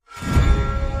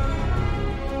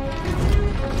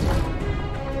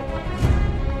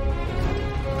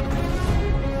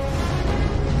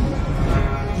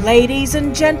Ladies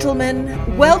and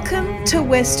gentlemen, welcome to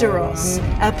Westeros,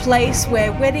 a place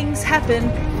where weddings happen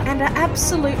and are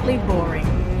absolutely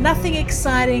boring. Nothing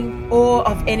exciting or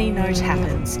of any note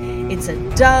happens. It's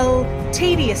a dull,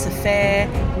 tedious affair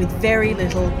with very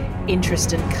little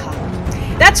interest and colour.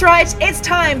 That's right, it's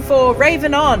time for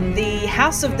Raven On, the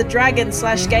House of the Dragon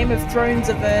 / Game of Thrones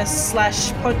averse /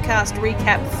 podcast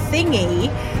recap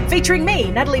thingy, featuring me,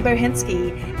 Natalie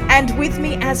Bohensky, and with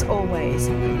me, as always,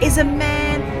 is a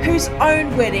man whose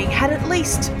own wedding had at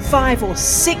least 5 or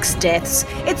 6 deaths.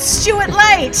 It's Stuart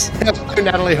Late! Hello,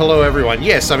 Natalie. Hello, everyone.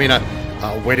 Yes, I mean, a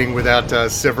wedding without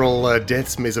several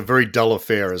deaths is a very dull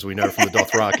affair, as we know from the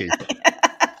Dothraki.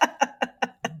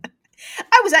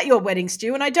 I was at your wedding,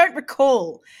 Stu, and I don't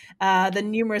recall the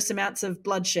numerous amounts of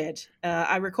bloodshed.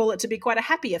 I recall it to be quite a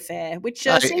happy affair, which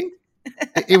seemed...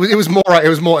 it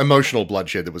was more emotional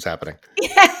bloodshed that was happening.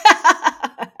 Yeah.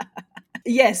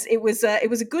 Yes, it was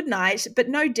a good night, but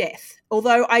no death.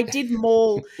 Although I did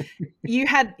maul. You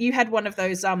had one of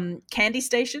those candy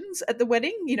stations at the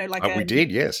wedding, you know, like we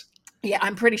did, yes. Yeah,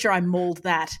 I'm pretty sure I mauled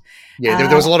that. Yeah,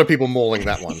 there was a lot of people mauling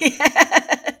that one.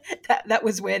 Yeah, that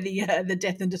was where the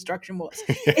death and destruction was.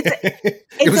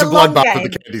 It was a bloodbath at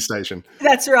the candy station.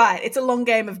 That's right. It's a long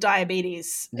game of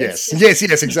diabetes. Yes,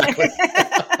 exactly.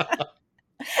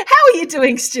 How are you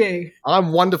doing, Stu?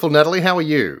 I'm wonderful, Natalie. How are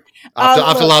you?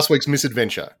 After last week's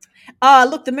misadventure.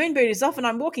 Look, the moon boot is off and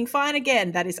I'm walking fine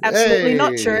again. That is absolutely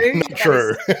not true. Not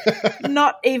true.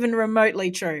 Not even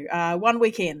remotely true. 1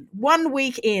 week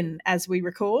in as we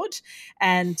record.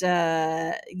 And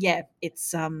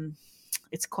it's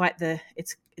quite the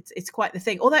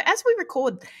thing. Although as we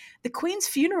record, the Queen's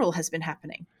funeral has been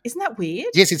happening. Isn't that weird?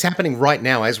 Yes, it's happening right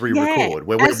now as we record.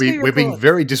 We're being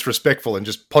very disrespectful and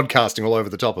just podcasting all over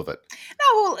the top of it.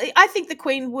 No, well, I think the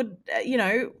Queen would,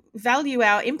 value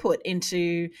our input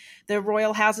into the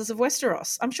royal houses of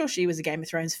Westeros. I'm sure she was a Game of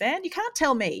Thrones fan. You can't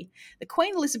tell me the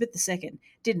Queen Elizabeth II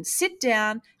didn't sit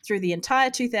down through the entire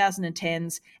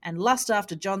 2010s and lust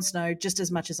after Jon Snow just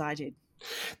as much as I did.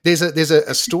 There's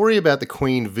a story about the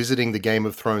Queen visiting the Game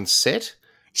of Thrones set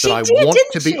that I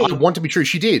want to be true.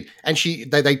 She did, and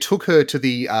they took her to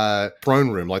the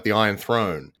throne room, like the Iron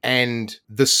Throne, and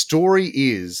the story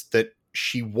is that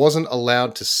she wasn't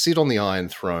allowed to sit on the Iron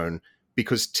Throne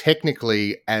because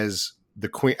technically, as the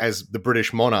Queen, as the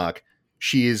British monarch,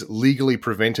 she is legally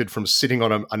prevented from sitting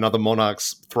on another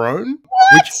monarch's throne,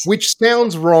 which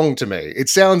sounds wrong to me. It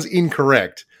sounds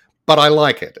incorrect. But I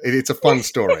like it. It's a fun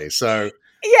story. So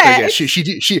yeah, she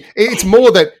it's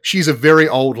more that she's a very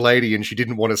old lady and she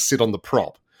didn't want to sit on the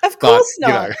prop. Of course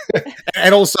not.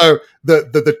 And also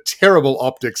the terrible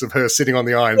optics of her sitting on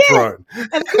the Iron Throne.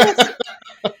 Of course.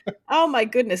 Oh my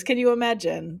goodness! Can you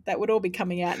imagine? That would all be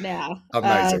coming out now.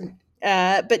 Amazing.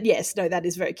 But yes, no, that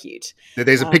is very cute.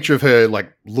 There's a picture of her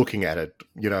like looking at it.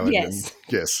 Yes.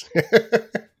 Yes.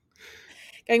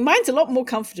 Going, mine's a lot more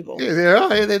comfortable.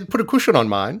 Yeah, they put a cushion on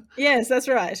mine. Yes, that's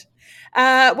right.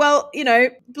 Well,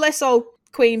 bless old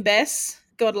Queen Bess,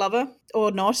 God love her,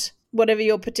 or not, whatever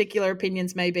your particular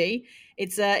opinions may be.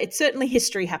 It's certainly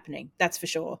history happening, that's for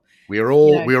sure. We are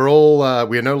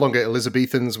no longer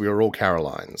Elizabethans. We are all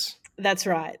Carolines. That's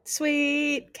right.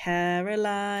 Sweet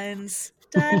Carolines.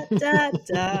 Da, da,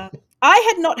 da.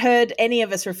 I had not heard any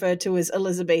of us referred to as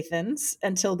Elizabethans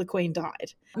until the Queen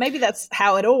died. Maybe that's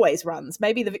how it always runs.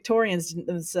 Maybe the Victorians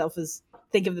didn't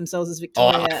think of themselves as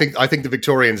Victoria. Oh, I think the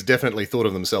Victorians definitely thought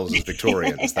of themselves as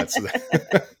Victorians. That's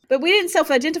But we didn't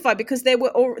self-identify because there were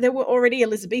already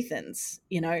Elizabethans.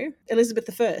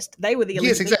 Elizabeth I. They were the Elizabethans.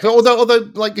 Yes, exactly.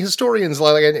 Although like historians,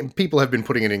 and people have been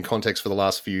putting it in context for the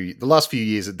last few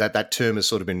years. That term has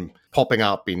sort of been popping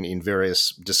up in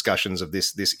various discussions of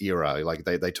this era. Like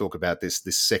they talk about this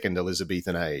second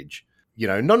Elizabethan age.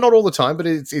 Not all the time, but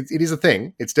it is a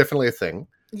thing. It's definitely a thing.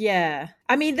 Yeah.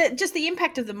 I mean, just the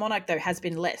impact of the monarch, though, has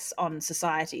been less on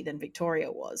society than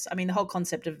Victoria was. I mean, the whole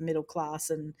concept of middle class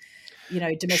and,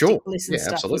 domestic bliss and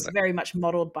stuff was very much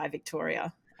modelled by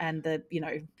Victoria, and the,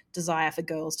 desire for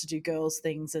girls to do girls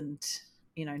things and,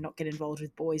 not get involved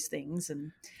with boys things.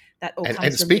 And that all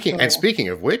comes from Victoria. And speaking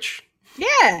of which...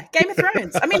 Yeah, Game of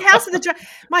Thrones. I mean, House of the Dragon.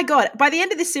 My God, by the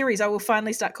end of this series, I will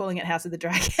finally start calling it House of the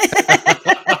Dragon.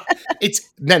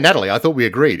 Natalie, I thought we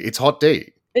agreed. It's Hot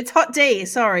D. It's Hot D.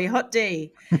 Sorry, Hot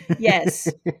D. Yes.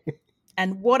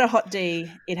 And what a Hot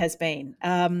D it has been.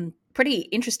 Pretty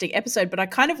interesting episode, but I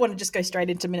kind of want to just go straight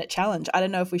into Minute Challenge. I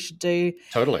don't know if we should do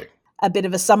a bit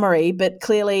of a summary, but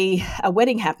clearly a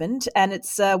wedding happened and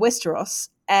it's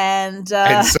And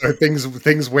so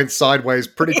things went sideways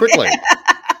pretty quickly.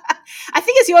 I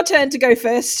think as your turn to go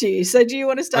first, Stu. So do you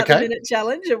want to start the Okay. minute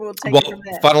challenge, and we'll take it from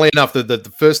there? Funnily enough,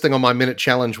 the first thing on my minute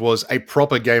challenge was a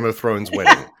proper Game of Thrones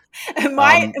wedding. And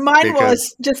mine because-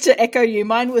 was, just to echo you,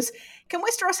 mine was, can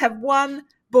Westeros have one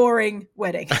boring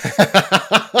wedding?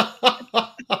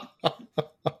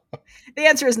 The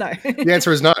answer is no. The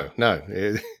answer is no. No.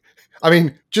 I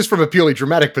mean, just from a purely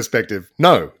dramatic perspective,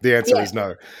 no. The answer is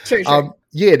no. True.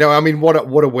 Yeah, no. I mean, what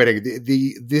a wedding!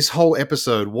 This whole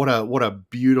episode, what a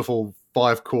beautiful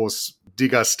 5-course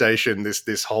degustation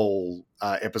this whole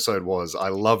episode was. I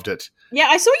loved it. Yeah,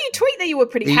 I saw you tweet that you were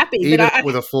pretty happy. Eat but it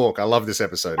with a fork. I love this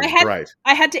episode. It's great.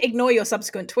 I had to ignore your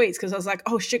subsequent tweets because I was like,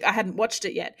 oh, shit, I hadn't watched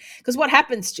it yet. Because what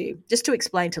happens, Stu, just to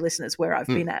explain to listeners where I've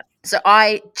been at. So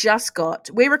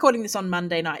we're recording this on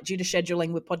Monday night due to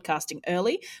scheduling. We're podcasting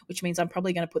early, which means I'm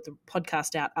probably going to put the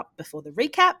podcast up before the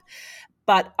recap.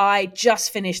 But I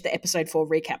just finished the episode 4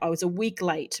 recap. I was a week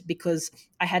late because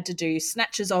I had to do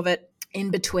snatches of it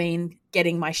in between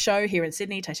getting my show here in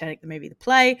Sydney, Titanic the Movie, the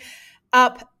play,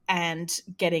 up and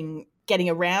getting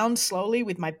around slowly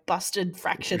with my busted,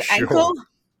 fractured ankle.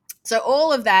 So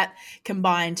all of that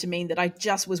combined to mean that I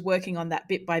just was working on that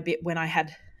bit by bit when I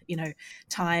had,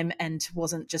 time and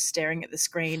wasn't just staring at the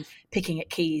screen, picking at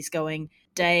keys, going,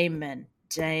 Daemon,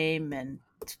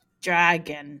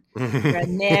 Dragon,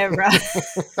 Rhaenyra.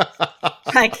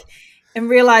 And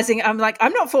realizing I'm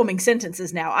not forming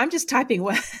sentences now. I'm just typing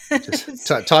words.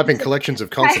 Typing collections of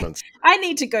consonants. I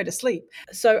need to go to sleep.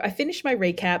 So I finished my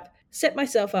recap, set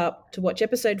myself up to watch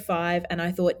episode 5, and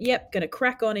I thought, yep, going to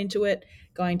crack on into it,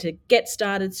 going to get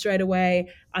started straight away.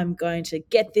 I'm going to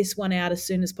get this one out as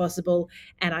soon as possible.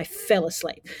 And I fell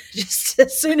asleep just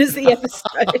as soon as the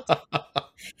episode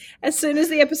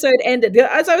ended.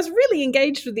 As I was really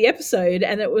engaged with the episode,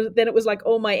 and it was like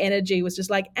all my energy was just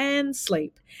like, and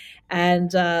sleep.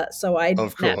 And so I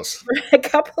napped for a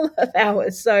couple of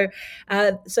hours. So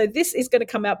this is going to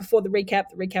come out before the recap.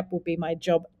 The recap will be my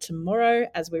job tomorrow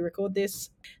as we record this.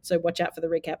 So watch out for the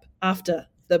recap after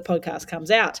the podcast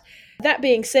comes out. That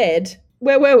being said,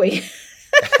 where were we?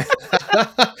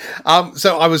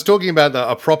 So I was talking about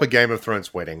a proper Game of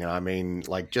Thrones wedding. I mean,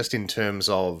 like, just in terms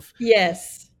of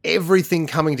everything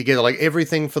coming together, like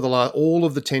everything for all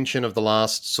of the tension of the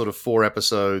last sort of 5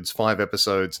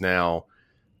 episodes now.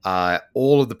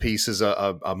 All of the pieces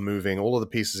are moving, all of the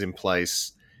pieces in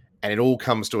place, and it all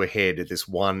comes to a head at this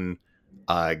one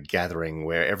gathering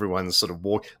where everyone's sort of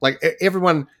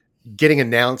everyone getting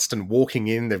announced and walking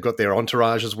in. They've got their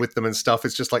entourages with them and stuff.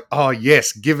 It's just like, oh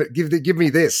yes, give me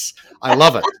this. I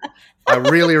love it. I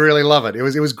really, really love it. It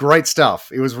was great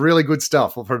stuff. It was really good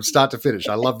stuff from start to finish.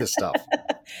 I love this stuff.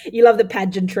 You love the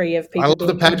pageantry of people. I love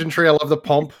the pageantry. I love the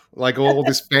pomp, like all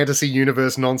this fantasy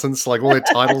universe nonsense, like all their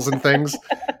titles and things.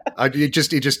 It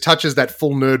just touches that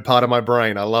full nerd part of my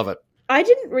brain. I love it. I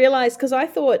didn't realize, because I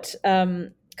thought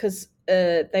because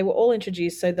they were all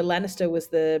introduced. So the Lannister was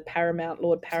the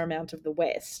Lord Paramount of the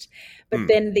West, but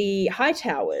then the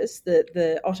Hightowers,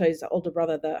 the Otto's older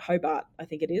brother, the Hobart, I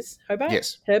think it is Hobart.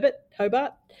 Yes,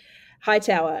 Hobart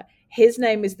Hightower. His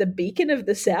name is the Beacon of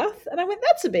the South, and I went,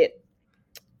 that's a bit,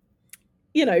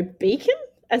 beacon,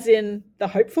 as in the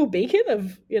hopeful beacon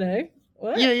of,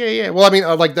 what? Yeah. Well, I mean,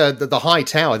 like the high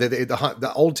tower,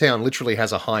 the old town literally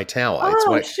has a high tower.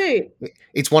 Oh, shoot!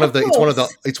 It's one of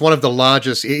the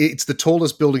largest. It's the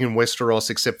tallest building in Westeros,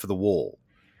 except for the Wall.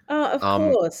 Oh, of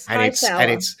course. And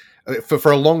it's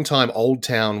for a long time, Old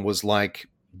Town was like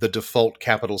the default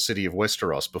capital city of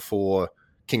Westeros before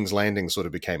King's Landing sort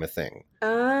of became a thing.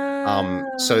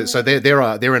 So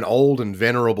they're an old and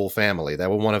venerable family. They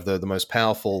were one of the most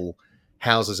powerful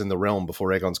houses in the realm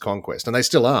before Aegon's conquest, and they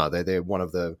still are.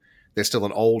 They're still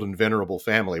an old and venerable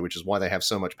family, which is why they have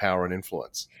so much power and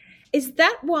influence. Is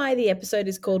that why the episode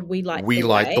is called "We Light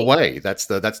the Way"? That's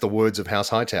the words of House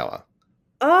Hightower.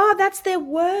 Oh, that's their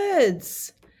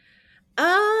words.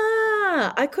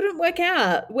 I couldn't work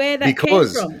out where that came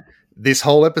from. This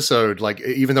whole episode, like,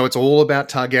 even though it's all about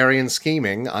Targaryen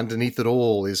scheming, underneath it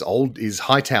all is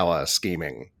Hightower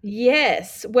scheming.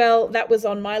 Yes, well, that was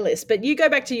on my list, but you go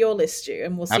back to your list, Stu,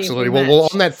 and we'll see. Absolutely. Well,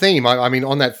 on that theme,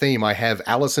 I have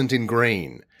Alicent in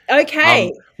green.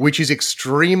 Okay, which is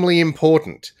extremely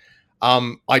important.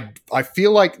 I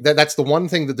feel like that's the one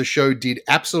thing that the show did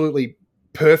absolutely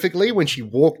perfectly when she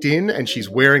walked in and she's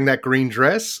wearing that green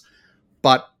dress,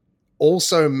 but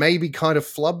also maybe kind of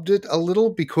flubbed it a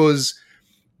little, because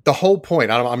the whole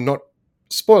point, I'm not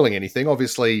spoiling anything,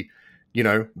 obviously,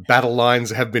 battle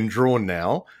lines have been drawn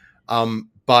now,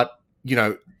 but,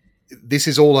 this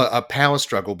is all a power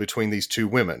struggle between these two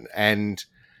women, and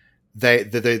their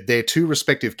two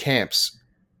respective camps,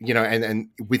 and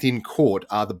within court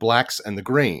are the blacks and the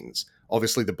greens.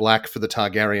 obviously the black for the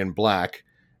Targaryen black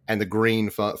and the green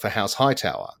for House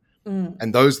Hightower. Mm.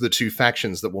 And those are the two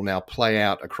factions that will now play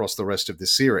out across the rest of the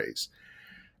series.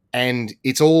 And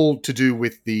it's all to do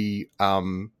with the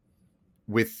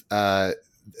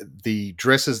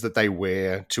dresses that they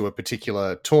wear to a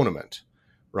particular tournament,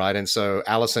 right? And so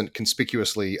Alicent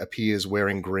conspicuously appears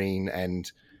wearing green, and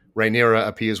Rhaenyra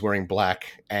appears wearing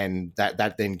black, and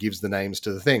that then gives the names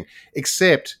to the thing.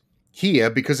 Except here,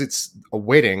 because it's a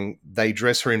wedding, they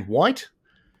dress her in white,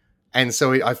 and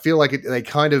so I feel like they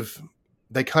kind of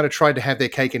tried to have their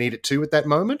cake and eat it too at that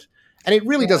moment. And it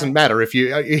really doesn't matter if you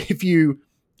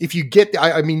get.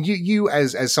 I mean, you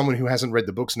as someone who hasn't read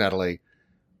the books, Natalie,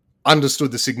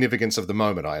 understood the significance of the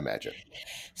moment, I imagine.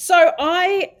 So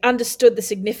I understood the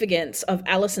significance of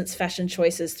Alicent's fashion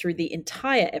choices through the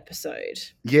entire episode.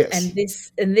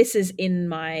 Yes, and this is in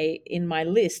my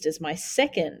list as my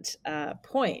second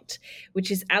point,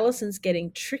 which is Alicent's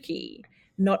getting tricky,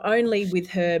 not only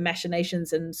with her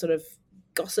machinations and sort of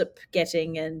gossip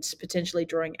getting and potentially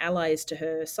drawing allies to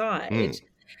her side.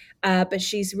 But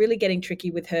she's really getting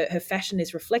tricky with her fashion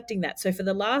is reflecting that. So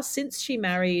since she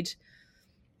married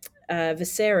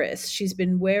Viserys, she's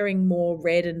been wearing more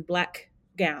red and black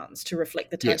gowns to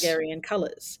reflect the Targaryen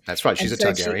colours. That's right. She's a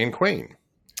Targaryen queen.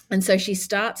 And so she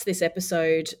starts this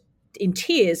episode in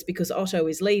tears because Otto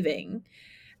is leaving.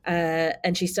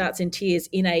 And she starts in tears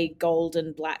in a gold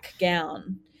and black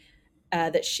gown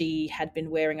that she had been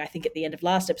wearing, I think, at the end of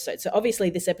last episode. So obviously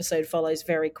this episode follows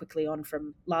very quickly on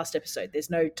from last episode. There's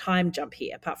no time jump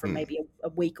here, apart from maybe a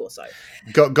week or so.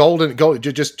 Gold,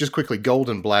 just quickly, gold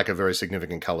and black are very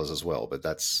significant colours as well, but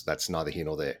that's neither here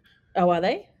nor there. Oh, are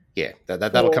they? Yeah,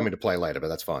 that'll come into play later, but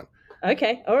that's fine.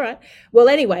 Okay, all right. Well,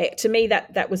 anyway, to me,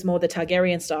 that was more the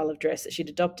Targaryen style of dress that she'd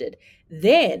adopted.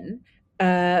 Then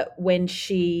when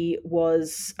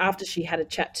after she had a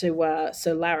chat to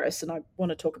Sir Larys, and I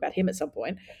want to talk about him at some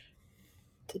point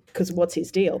because what's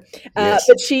his deal? Yes.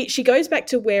 But she goes back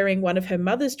to wearing one of her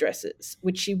mother's dresses,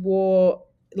 which she wore,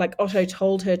 like Otto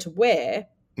told her to wear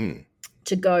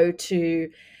to go to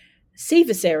see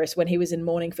Viserys when he was in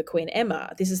mourning for Queen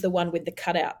Emma. This is the one with the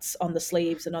cutouts on the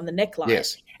sleeves and on the neckline.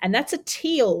 Yes. And that's a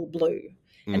teal blue.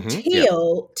 And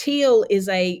teal is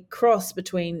a cross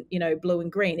between, blue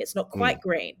and green. It's not quite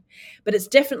green, but it's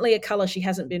definitely a color she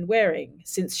hasn't been wearing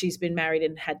since she's been married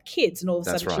and had kids. And all of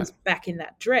a sudden she's back in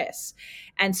that dress.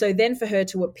 And so then for her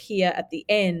to appear at the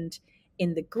end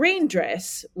in the green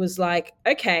dress was like,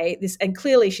 okay, and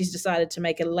clearly she's decided to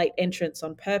make a late entrance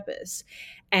on purpose.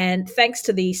 And thanks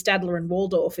to the Stadler and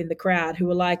Waldorf in the crowd who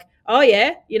were like, oh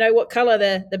yeah, you know what color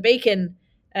the beacon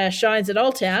shines at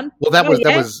Old Town. Well, that was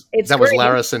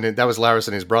Larys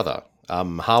and his brother,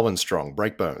 Harwin Strong,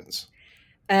 Breakbones.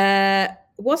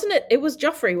 Wasn't it? It was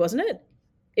Joffrey, wasn't it?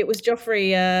 It was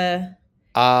Joffrey.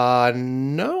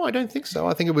 No, I don't think so.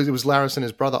 I think it was Larys and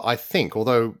his brother. I think,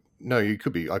 although no, I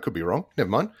could be wrong. Never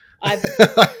mind. I've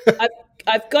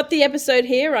got the episode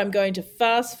here. I'm going to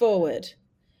fast forward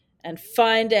and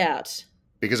find out.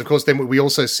 Because of course, then we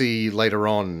also see later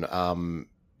on.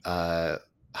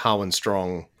 Harwin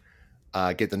Strong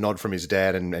get the nod from his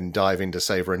dad and dive in to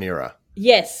save Rhaenyra.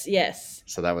 Yes.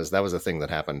 So that was a thing that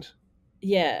happened.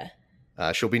 Yeah.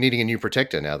 She'll be needing a new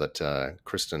protector now that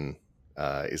Kristen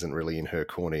isn't really in her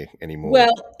corner anymore.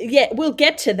 Well, yeah, we'll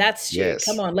get to that, Stu. Yes.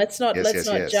 Come on, let's not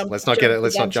jump. Let's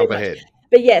not jump ahead.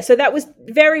 But yeah, so that was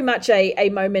very much a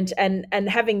moment, and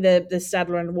having the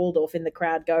Stadler and Waldorf in the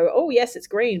crowd go, oh yes, it's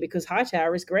green because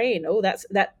Hightower is green. Oh,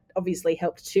 that obviously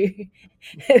helped too.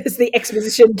 It was the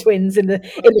exposition twins in the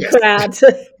crowd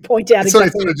to point out exactly.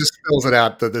 So it sort of just spells it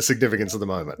out the significance of the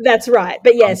moment. That's right.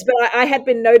 But yes, but I had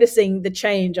been noticing the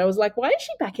change. I was like, why is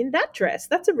she back in that dress?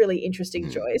 That's a really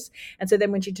interesting choice. And so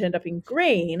then when she turned up in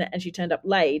green, and she turned up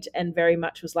late, and very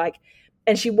much was like,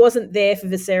 and she wasn't there for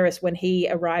Viserys when he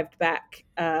arrived back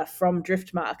from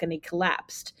Driftmark and he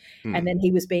collapsed. And then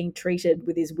he was being treated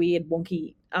with his weird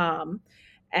wonky arm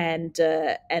and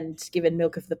given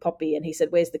milk of the poppy. And he said,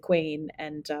 where's the Queen?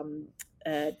 And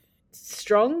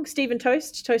Stephen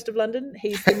Toast of London,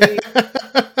 he's the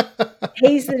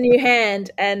new hand.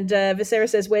 And Viserys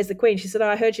says, where's the Queen? She said,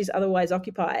 I heard she's otherwise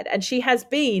occupied. And she has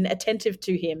been attentive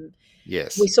to him.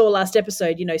 Yes. We saw last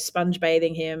episode, sponge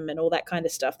bathing him and all that kind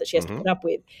of stuff that she has to put up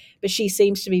with. But she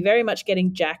seems to be very much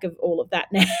getting jack of all of that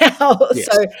now. Yes.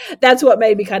 So that's what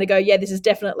made me kind of go, yeah, this is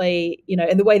definitely,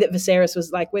 and the way that Viserys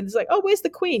was like, when it's like, oh, where's the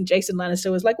Queen? Jason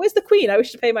Lannister was like, where's the Queen? I wish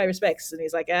to pay my respects. And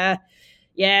he's like,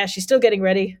 yeah, she's still getting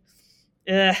ready.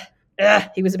 He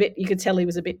was you could tell he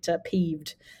was a bit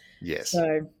peeved. Yes.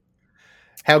 So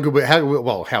How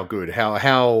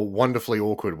wonderfully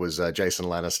awkward was Jason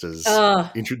Lannister's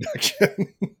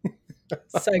introduction?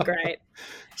 So great.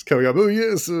 It's coming up. Oh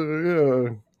yes, yeah.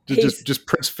 Just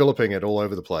Prince Philipping it all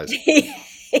over the place.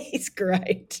 He's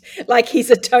great. Like he's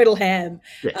a total ham.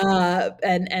 Yeah.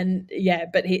 And yeah,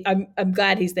 but I'm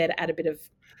glad he's there to add a bit of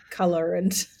color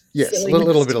and Yes, a silliness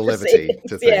little bit to of levity proceedings.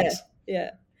 to things.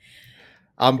 Yeah.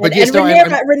 But yes, And no,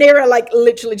 Rhaenyra like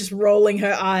literally just rolling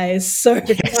her eyes so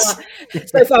yes.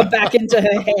 far back into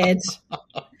her head.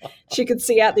 She could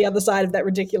see out the other side of that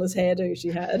ridiculous hairdo she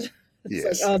had. It's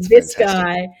Yes, like, oh, it's this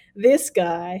fantastic.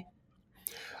 guy.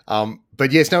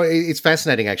 But yes, no, it's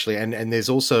fascinating actually, and there's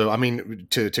also, I mean,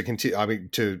 to continue,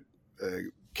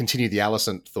 continue the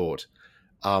Alicent thought.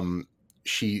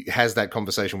 She has that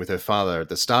conversation with her father at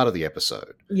the start of the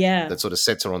episode. Yeah, that sort of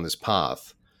sets her on this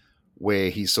path where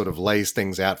he sort of lays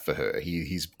things out for her.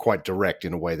 He's quite direct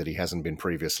in a way that he hasn't been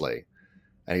previously,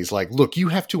 and he's like, "Look, you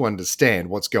have to understand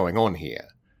what's going on here.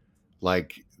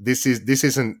 Like this is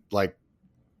the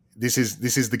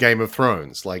Game of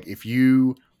Thrones. Like if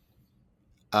you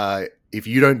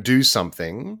don't do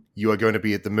something, you are going to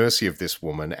be at the mercy of this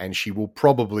woman, and she will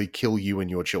probably kill you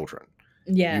and your children.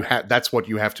 Yeah, that's what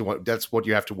you have to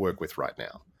work with right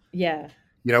now. Yeah,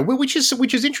 You know, which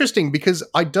is interesting because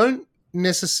I don't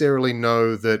necessarily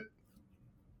know that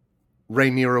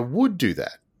Rhaenyra would do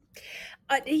that.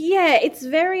 Yeah, it's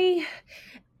very.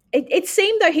 It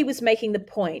seemed though he was making the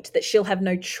point that she'll have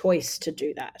no choice to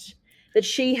do that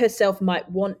she herself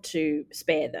might want to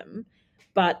spare them,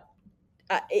 but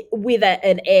with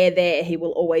an heir there, he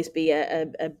will always be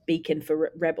a beacon for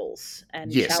rebels.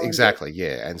 And yes, challenges. Exactly,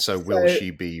 yeah. And so will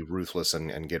she be ruthless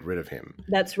and get rid of him?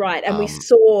 That's right. And we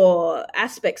saw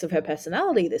aspects of her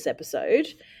personality this episode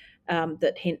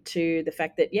that hint to the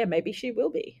fact that, yeah, maybe she will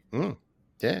be.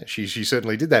 Yeah, she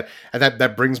certainly did that. And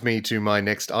that brings me to my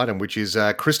next item, which is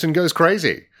Criston goes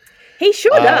crazy. He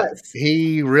sure does.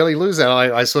 He really loses that.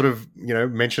 I sort of,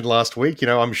 mentioned last week,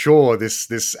 I'm sure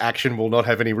this action will not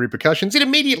have any repercussions. It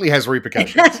immediately has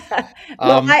repercussions.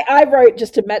 Well, I wrote,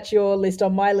 just to match your list,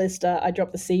 on my list, I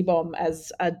dropped the C-bomb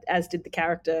as did the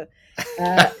character.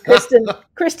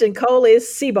 Criston Cole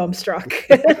is C-bomb struck.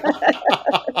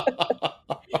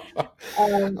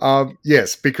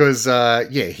 Yes, because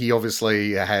he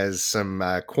obviously has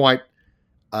some quite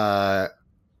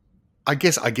I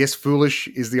guess foolish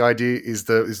is the idea, is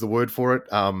the word for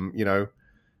it.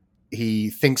 He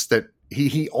thinks that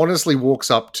he honestly walks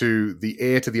up to the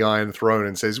heir to the Iron Throne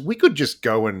and says, "We could just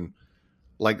go and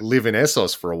like live in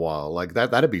Essos for a while, like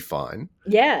that'd be fine."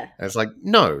 Yeah, and it's like,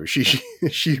 no,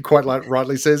 she quite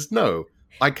rightly says, "No,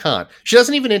 I can't." She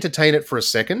doesn't even entertain it for a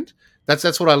second.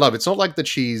 That's what I love. It's not like that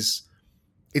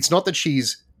it's not that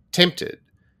she's tempted.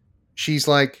 She's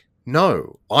like,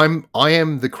 no, I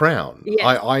am the crown. Yes.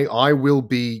 I will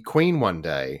be queen one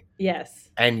day. Yes.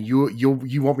 And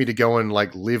you want me to go and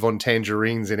like live on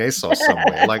tangerines in Essos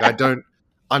somewhere? Like, I don't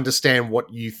understand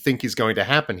what you think is going to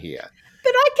happen here.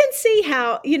 But I can see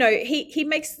how, he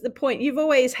makes the point. You've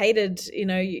always hated,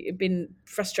 you've been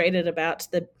frustrated about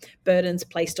the burdens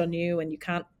placed on you, and you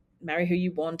can't marry who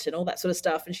you want and all that sort of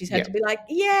stuff. And she's had to be like,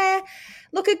 yeah,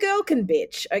 look, a girl can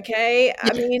bitch. Okay. Yeah,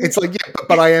 I mean, it's like, yeah,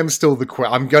 but I am still the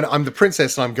queen. I'm the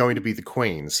princess and I'm going to be the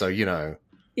queen. So, yeah,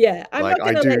 I'm not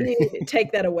going to let you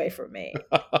take that away from me.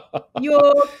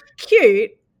 You're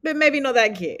cute, but maybe not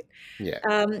that cute. Yeah.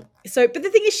 But the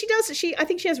thing is, I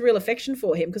think she has real affection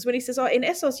for him, because when he says, "Oh, in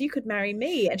Essos, you could marry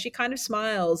me," and she kind of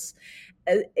smiles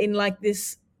in like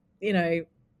this,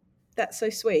 that's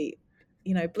so sweet.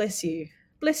 Bless you.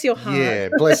 Bless your heart. Yeah,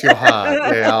 bless your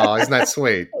heart. Yeah, isn't that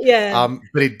sweet? Yeah.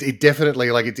 But it definitely,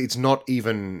 like, it's not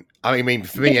even. I mean,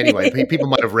 for me anyway. People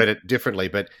might have read it differently,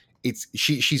 but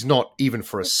she's not even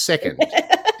for a second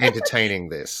entertaining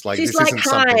this. Like, she's this isn't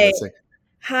something that's.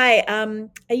 Hi,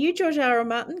 are you George R.R.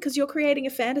 Martin? Because you're creating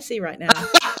a fantasy right now.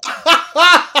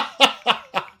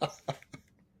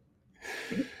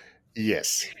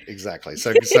 Yes, exactly.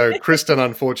 So Criston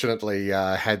unfortunately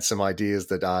had some ideas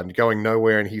that are going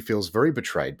nowhere, and he feels very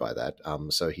betrayed by that.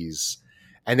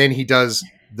 And then he does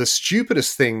the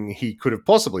stupidest thing he could have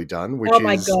possibly done, which is,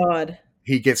 my God,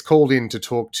 he gets called in to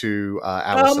talk to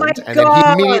Alicent, and then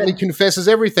he immediately confesses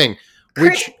everything.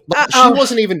 Which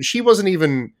she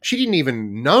didn't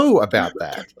even know about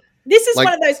that. This is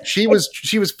one of those. She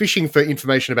was fishing for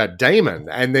information about Daemon,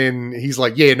 and then he's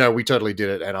like, "Yeah, no, we totally did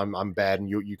it, and I'm bad, and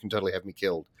you can totally have me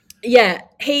killed." Yeah,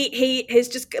 he is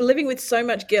just living with so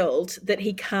much guilt that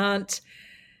he can't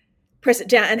press it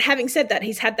down. And having said that,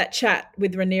 he's had that chat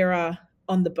with Rhaenyra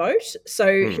on the boat,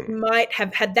 so he might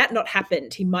have, had that not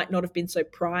happened, he might not have been so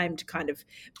primed to kind of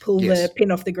pull the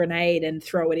pin off the grenade and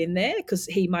throw it in there, because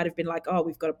he might have been like, "Oh,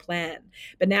 we've got a plan."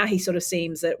 But now he sort of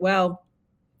seems that, well,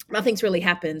 nothing's really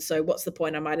happened, so what's the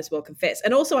point? I might as well confess.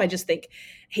 And also I just think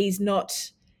he's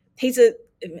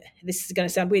this is going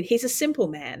to sound weird. He's a simple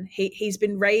man. He's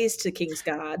been raised to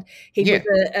Kingsguard. He was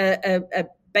a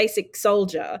basic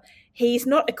soldier. He's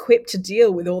not equipped to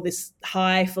deal with all this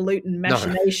highfalutin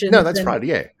machinations. No, that's right.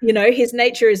 Yeah. His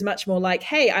nature is much more like,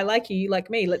 hey, I like you, you like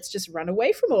me. Let's just run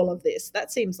away from all of this.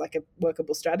 That seems like a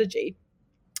workable strategy.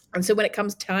 And so when it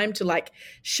comes time to like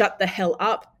shut the hell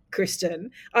up,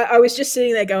 Kristen, I was just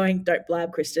sitting there going, don't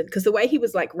blab, Kristen, because the way he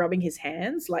was like rubbing his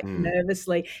hands like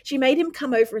nervously, she made him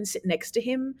come over and sit next to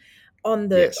him on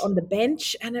the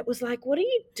bench, and it was like, what are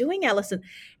you doing, Alison?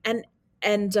 And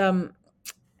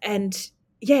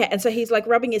so he's like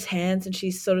rubbing his hands, and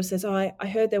she sort of says, oh, I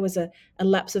heard there was a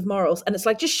lapse of morals. And it's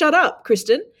like, just shut up,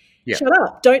 Kristen. Yeah. Shut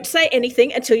up. Don't say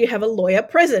anything until you have a lawyer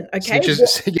present, okay?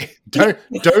 So don't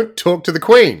talk to the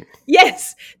Queen.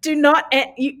 Yes. Do not,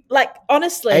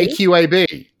 honestly.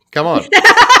 AQAB. Come on.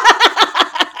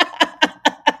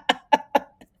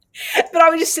 But I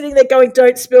was just sitting there going,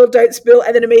 don't spill.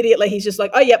 And then immediately he's just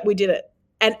like, oh, yep, we did it.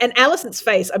 And Alison's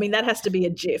face, I mean, that has to be a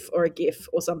GIF or a GIF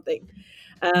or something.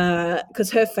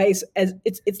 Because her face,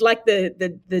 it's like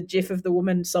the GIF of the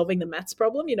woman solving the maths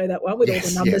problem, that one with all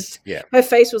the numbers. Yeah. Her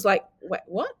face was like, wait,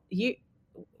 what?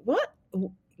 What?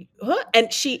 And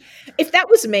if that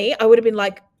was me, I would have been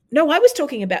like, no, I was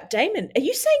talking about Damon. Are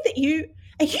you saying that you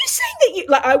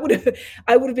like? I would have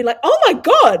been like, oh my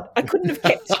God, I couldn't have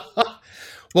kept.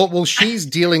 Well, she's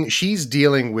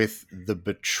dealing with the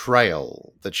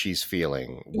betrayal that she's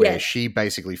feeling, where she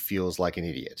basically feels like an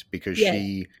idiot because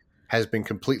she has been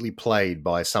completely played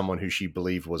by someone who she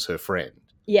believed was her friend.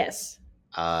 Yes.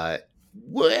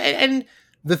 And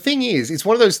the thing is, it's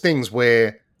one of those things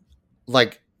where,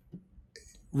 like,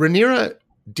 Rhaenyra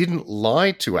didn't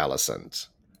lie to Alicent,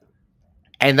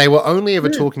 and they were only ever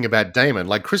talking about Daemon.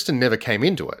 Like, Kristen never came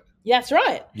into it. Yeah, that's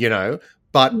right.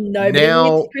 But nobody now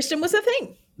knew Kristen was a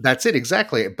thing. That's it,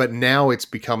 exactly. But now it's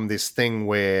become this thing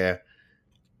where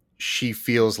she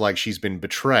feels like she's been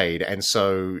betrayed, and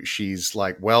so she's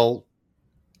like, well,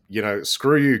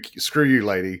 screw you,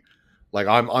 lady. Like,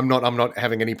 I'm not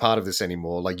having any part of this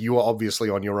anymore. Like, you are obviously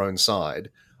on your own side.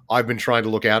 I've been trying to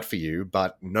look out for you,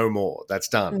 but no more. That's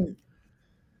done.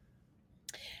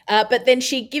 But then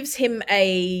she gives him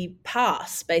a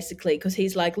pass, basically, because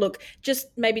he's like, look, just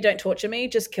maybe don't torture me,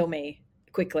 just kill me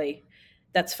quickly.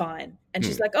 That's fine. And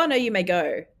she's like, oh, no, you may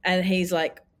go. And he's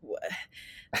like,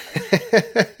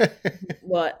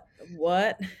 what?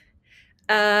 But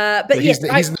he's in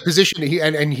the position,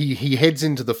 he heads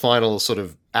into the final sort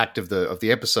of act of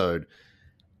the episode,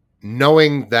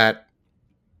 knowing that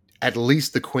at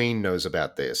least the Queen knows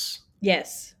about this.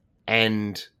 Yes.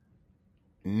 And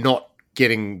not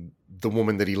getting the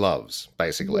woman that he loves,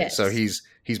 basically. Yes. So he's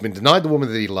been denied the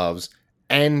woman that he loves,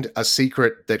 and a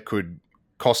secret that could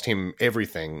cost him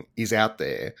everything is out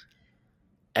there,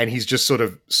 and he's just sort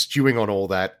of stewing on all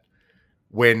that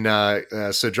when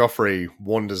Sir Joffrey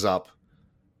wanders up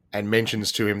and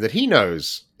mentions to him that he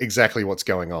knows exactly what's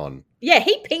going on. Yeah,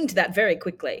 he pinged that very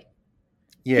quickly.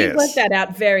 Yes. He worked that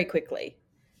out very quickly.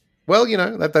 Well,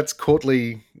 that's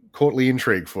courtly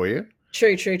intrigue for you.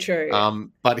 True.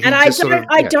 But he I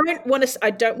don't want to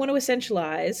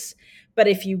essentialize, but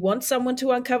if you want someone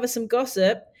to uncover some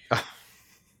gossip,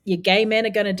 your gay men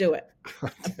are going to do it.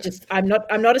 I'm not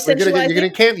essentializing.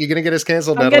 You're going to get us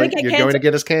cancelled, Natalie. You're going to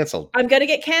get us cancelled. I'm going to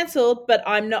get cancelled, but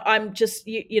I'm not. I'm just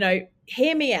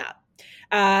hear me out.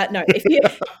 No, if you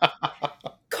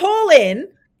call in,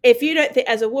 if you don't think,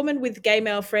 as a woman with gay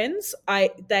male friends,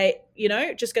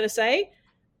 just going to say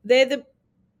they're the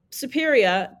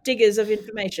superior diggers of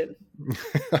information.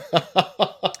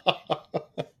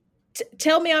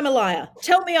 Tell me I'm a liar.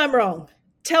 Tell me I'm wrong.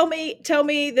 Tell me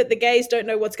that the gays don't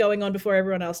know what's going on before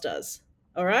everyone else does.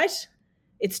 All right?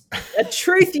 It's a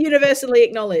truth universally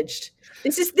acknowledged.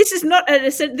 This is not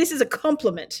this is a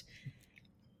compliment.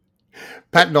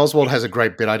 Patton Oswalt has a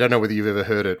great bit. I don't know whether you've ever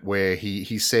heard it, where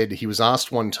he said he was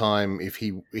asked one time if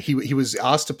he was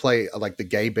asked to play like the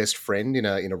gay best friend in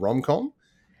a rom-com.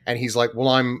 And he's like,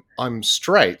 well, I'm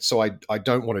straight, so I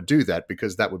don't want to do that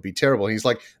because that would be terrible. And he's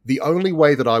like, the only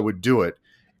way that I would do it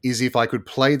is if I could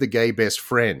play the gay best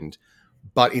friend,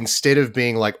 but instead of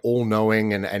being like all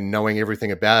knowing and knowing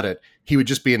everything about it, he would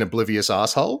just be an oblivious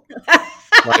asshole.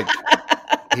 Like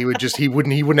he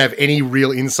wouldn't have any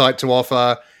real insight to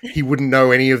offer. He wouldn't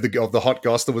know any of the hot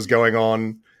goss that was going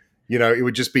on. He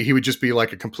would just be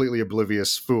like a completely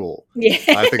oblivious fool. Yeah.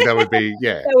 I think that would be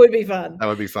That would be fun. That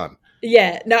would be fun.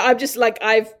 Yeah. No, I'm just like,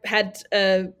 I've had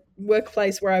a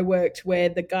workplace where I worked where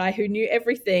the guy who knew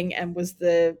everything and was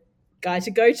the guy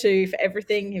to go to for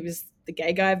everything, he was the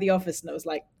gay guy of the office. And I was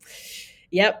like,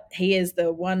 Yep, he is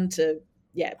the one to.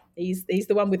 Yeah, he's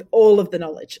the one with all of the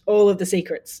knowledge, all of the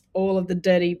secrets, all of the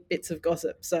dirty bits of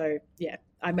gossip. So yeah,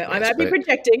 I Yes, might be but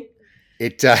projecting.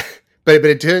 it but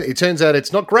it turns out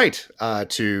it's not great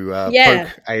to Yeah,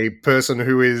 poke a person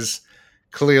who is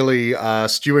clearly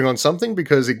stewing on something,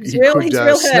 because he could he's real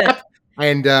hurt. snap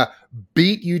and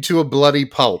beat you to a bloody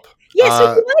pulp. Yeah. So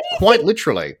why do you Quite think?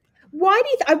 literally. Why do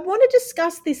you? I want to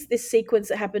discuss this sequence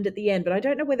that happened at the end, but I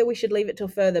don't know whether we should leave it till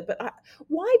further. But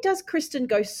why does Kristen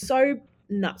go so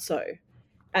nutso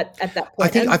at that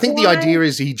point? And I think the why? idea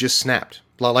is he just snapped.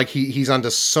 Like he's under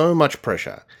so much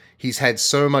pressure. He's had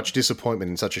so much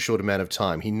disappointment in such a short amount of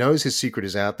time. He knows his secret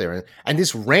is out there, and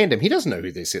this random, he doesn't know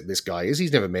who this guy is.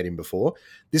 He's never met him before.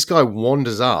 This guy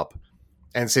wanders up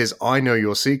and says, "I know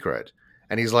your secret,"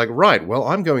 and he's like, "Right, well,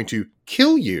 I'm going to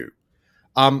kill you."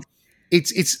 Um,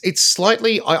 it's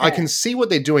slightly. I can see what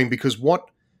they're doing, because what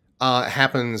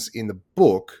happens in the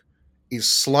book is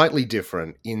slightly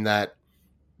different in that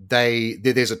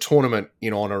there's a tournament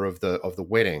in honor of the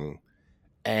wedding,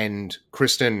 and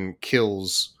Kristen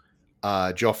kills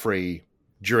Joffrey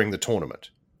during the tournament.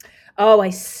 Oh,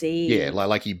 I see. Yeah,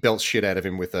 like he belts shit out of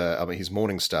him with his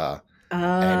Morning Star,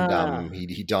 and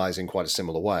he dies in quite a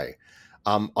similar way.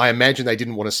 I imagine they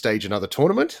didn't want to stage another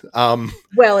tournament,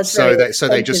 well, it's so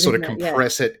they just sort of isn't it?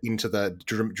 compress it into the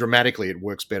dramatically. It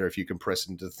works better if you compress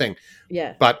it into the thing.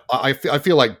 Yeah. But I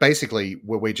feel like basically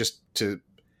we're just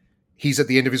he's at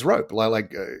the end of his rope.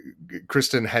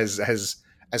 Kristen has,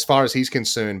 as far as he's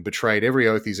concerned, betrayed every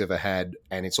oath he's ever had,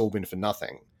 and it's all been for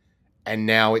nothing. And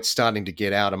now it's starting to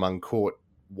get out among court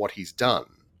what he's done,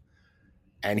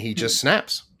 and he just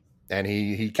snaps and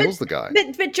he kills the guy.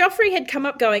 But Joffrey had come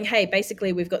up going, "Hey,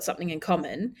 basically, we've got something in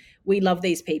common. We love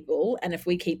these people, and if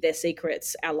we keep their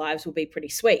secrets, our lives will be pretty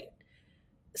sweet."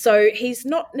 So he's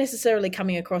not necessarily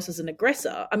coming across as an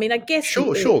aggressor. I mean, I guess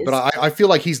sure, but I feel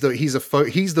like he's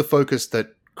the focus that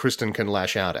Kristen can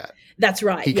lash out at. That's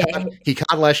right. He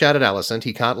can't lash out at Alicent.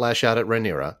 He can't lash out at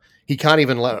Rhaenyra. He can't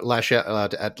even lash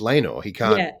out at Laenor. He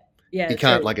can't. He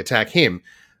can't attack him,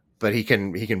 but he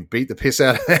can beat the piss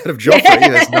out of Joffrey.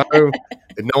 There's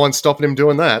no one stopping him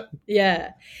doing that.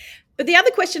 Yeah. But the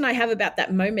other question I have about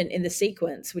that moment in the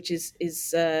sequence, which is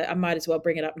I might as well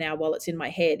bring it up now while it's in my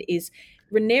head, is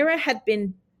Rhaenyra had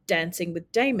been dancing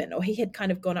with Daemon, or he had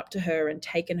kind of gone up to her and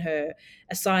taken her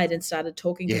aside and started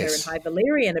talking to her in High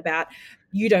Valyrian about,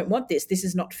 you don't want this. This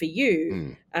is not for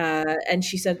you. And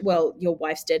she said, well, your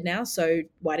wife's dead now, so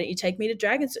why don't you take me to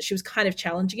Dragonstone? She was kind of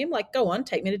challenging him, like, go on,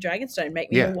 take me to Dragonstone, make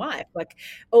me your wife. Like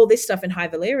all this stuff in High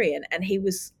Valyrian. And he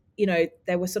was,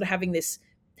 they were sort of having this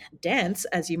dance,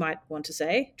 as you might want to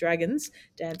say, dragons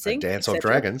dancing. A dance of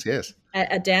dragons, yes.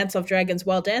 A dance of dragons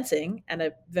while dancing, and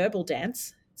a verbal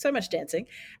dance. So much dancing.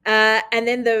 And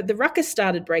then the ruckus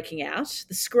started breaking out.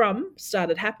 The scrum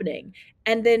started happening.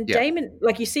 And then Daemon,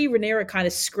 like you see Rhaenyra kind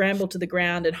of scramble to the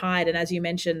ground and hide. And as you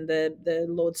mentioned, the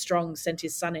Lord Strong sent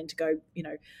his son in to go,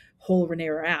 haul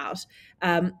Rhaenyra out.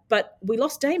 But we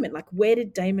lost Daemon. Like, where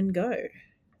did Daemon go?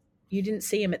 You didn't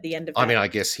see him at the end of that. I mean, I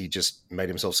guess he just made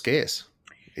himself scarce.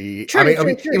 True.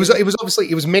 It was obviously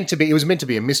it was meant to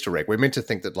be a misdirect. We're meant to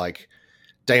think that like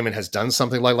Daemon has done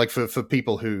something, like for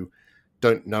people who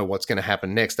don't know what's going to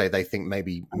happen next. They think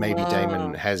maybe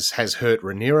Daemon has hurt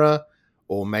Rhaenyra,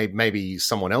 or maybe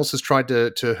someone else has tried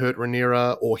to hurt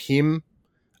Rhaenyra or him.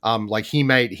 Like he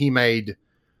made he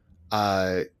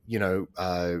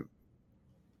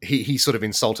sort of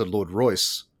insulted Lord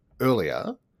Royce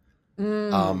earlier,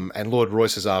 and Lord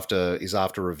Royce is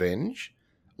after revenge.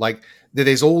 Like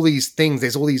there's all these things,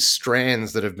 there's all these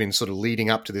strands that have been sort of leading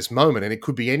up to this moment, and it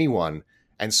could be anyone.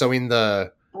 And so in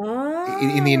the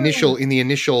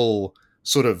initial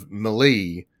sort of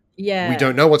melee, we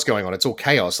don't know what's going on. It's all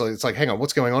chaos. So it's like, hang on,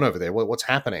 what's going on over there? What's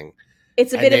happening?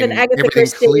 It's a bit of an Agatha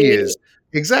Christie. Clears.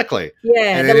 Exactly.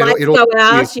 Yeah, and the lights go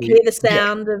out, you hear the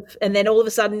sound of, and then all of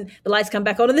a sudden the lights come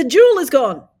back on and the jewel is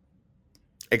gone.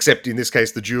 Except in this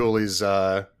case, the jewel is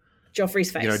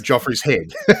Joffrey's face. Joffrey's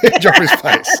head. Joffrey's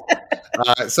face.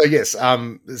 So yes.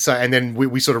 So and then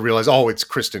we sort of realize, oh, it's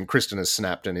Kristen. Kristen has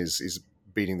snapped and is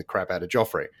beating the crap out of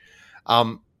Joffrey.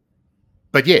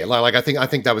 But yeah, like I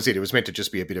think that was it. It was meant to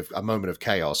just be a moment of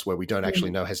chaos where we don't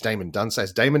actually know, has Daemon done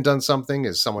something?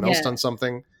 Has someone else done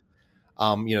something?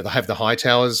 Have the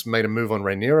Hightowers made a move on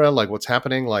Rhaenyra? Like what's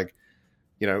happening? Like,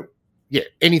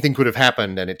 anything could have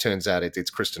happened, and it turns out it's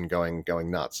Kristen going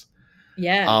nuts.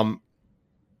 Yeah.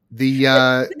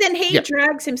 But then he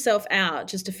drags himself out,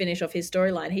 just to finish off his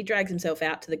storyline. He drags himself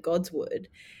out to the Godswood,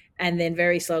 and then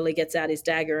very slowly gets out his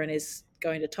dagger and is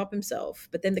going to top himself.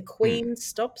 But then the Queen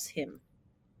stops him.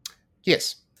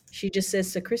 Yes. She just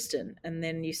says Sir Kristen, and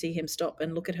then you see him stop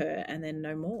and look at her, and then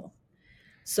no more.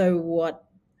 So what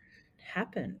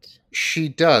happened? She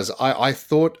does. I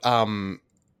thought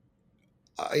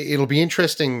it'll be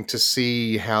interesting to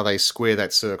see how they square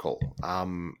that circle.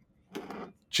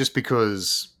 Just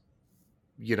because,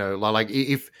 like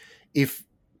if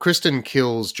Kristen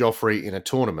kills Joffrey in a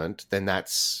tournament, then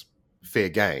that's fair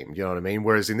game. You know what I mean?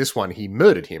 Whereas in this one, he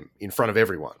murdered him in front of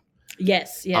everyone.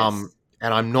 Yes.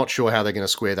 And I'm not sure how they're going to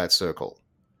square that circle.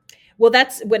 Well,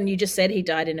 that's when you just said he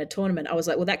died in a tournament. I was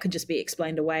like, well, that could just be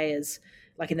explained away as,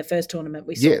 like in the first tournament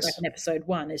we saw back in episode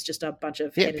 1, is just a bunch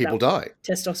of people die,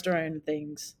 testosterone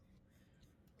things.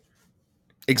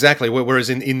 Exactly.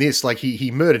 Whereas in this, like he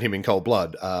murdered him in cold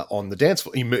blood on the dance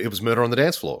floor. It was murder on the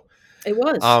dance floor. It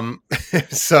was.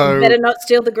 So you better not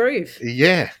steal the groove.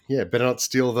 Yeah. Better not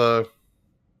steal the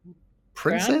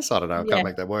princess. Crown? I don't know. I can't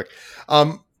make that work.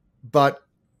 But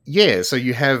yeah, so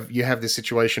you have this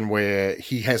situation where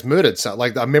he has murdered,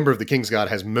 like a member of the Kingsguard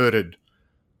has murdered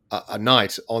a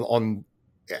knight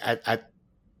at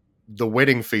the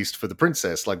wedding feast for the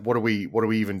princess. Like, what are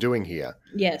we even doing here?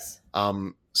 Yes.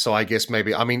 So I guess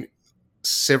maybe,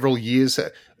 several years,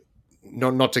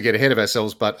 not to get ahead of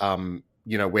ourselves, but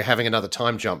we're having another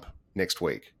time jump next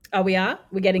week. Oh, we are?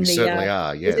 We're getting we certainly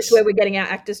are, yes. Is this where we're getting our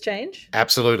actors change?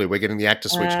 Absolutely. We're getting the actor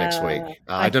switch next week.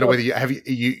 I don't know whether you have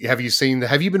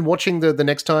you been watching the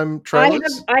Next Time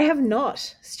trailers? I have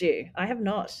not, Stu. I have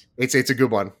not. It's a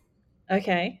good one.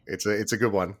 Okay. It's a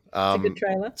good one. It's a good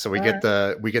trailer. So we get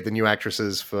the new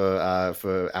actresses for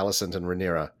Alicent and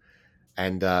Rhaenyra,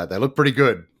 and they look pretty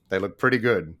good.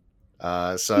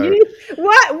 So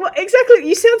what exactly?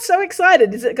 You sound so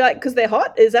excited. Is it like because they're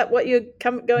hot? Is that what you're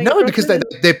going? No, because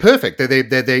they're perfect.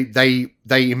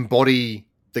 They embody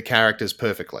the characters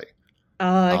perfectly.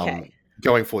 Oh, okay.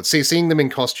 Going forward, seeing them in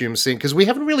costumes, because we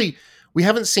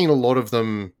haven't seen a lot of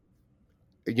them,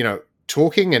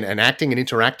 talking and acting and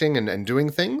interacting and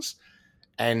doing things.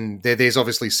 And there's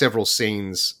obviously several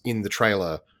scenes in the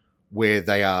trailer where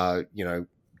they are,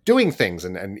 doing things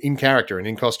and in character and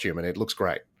in costume, and it looks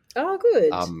great. Oh,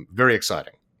 good. Very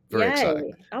exciting. Very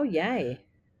exciting. Oh, yay.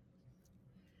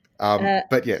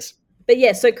 But yes. But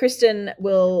yeah, so Kristen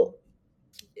will,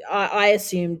 I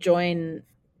assume, join.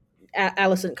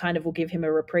 Alicent kind of will give him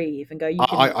a reprieve and go,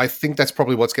 I think that's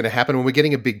probably what's going to happen. And we're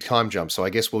getting a big time jump, so I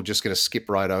guess we're just going to skip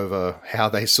right over how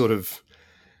they sort of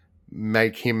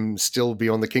make him still be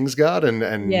on the Kingsguard.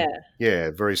 And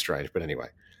yeah, very strange. But anyway.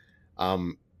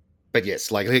 But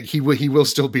yes, like he will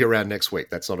still be around next week.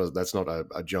 That's not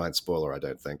a giant spoiler, I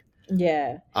don't think.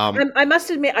 Yeah. I must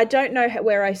admit, I don't know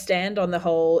where I stand on the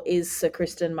whole is Sir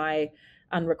Kristen my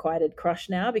unrequited crush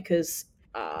now, because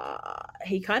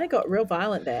he kind of got real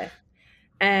violent there.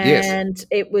 And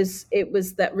it was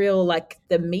that real, like,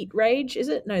 the meat rage, is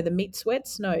it? No, the meat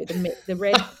sweats. No, the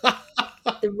red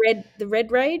the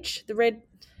red rage, the red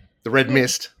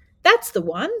mist. That's the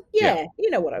one. Yeah,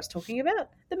 you know what I was talking about.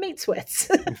 The meat sweats.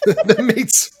 The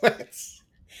meat sweats.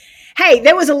 Hey,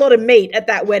 there was a lot of meat at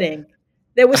that wedding.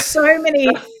 There were so many.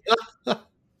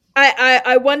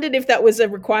 I wondered if that was a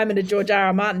requirement of George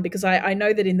R.R. Martin, because I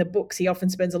know that in the books he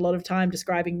often spends a lot of time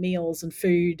describing meals and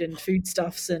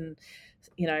foodstuffs and,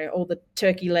 all the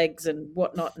turkey legs and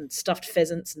whatnot and stuffed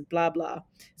pheasants and blah, blah.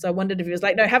 So I wondered if he was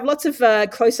like, no, have lots of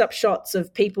close-up shots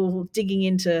of people digging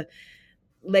into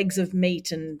legs of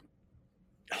meat and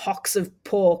hocks of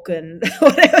pork and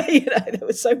whatever, there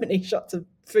were so many shots of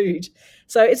food.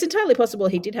 So it's entirely possible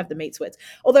he did have the meat sweats.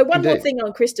 Although one more thing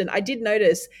on Kristen, I did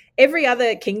notice every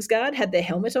other Kingsguard had their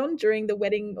helmet on during the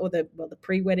wedding or the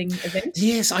pre-wedding event.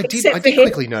 Yes, I did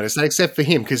quickly notice that, except for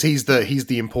him, because he's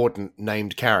the important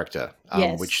named character,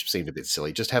 which seemed a bit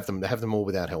silly. Just have them all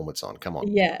without helmets on. Come on.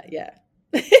 Yeah.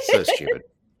 So stupid.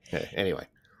 Yeah, anyway.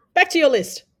 Back to your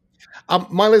list.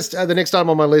 My list, the next item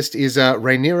on my list is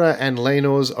Rhaenyra and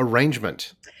Laenor's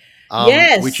arrangement.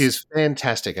 Yes, which is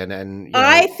fantastic, and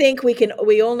I think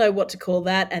we all know what to call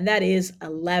that, and that is a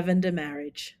lavender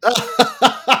marriage.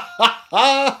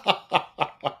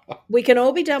 We can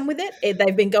all be done with it.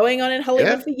 They've been going on in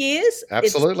Hollywood for years.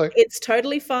 Absolutely, it's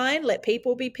totally fine. Let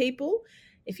people be people.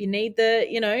 If you need the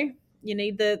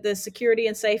security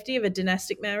and safety of a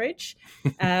dynastic marriage,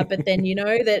 but then you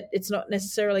know that it's not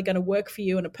necessarily going to work for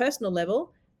you on a personal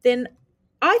level, then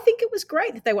I think it was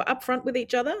great that they were upfront with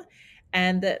each other,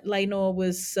 and that Laenor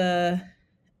was,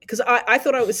 because I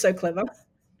thought I was so clever.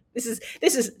 This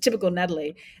is typical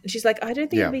Natalie, and she's like, I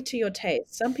don't think it'll be to your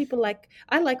taste. Some people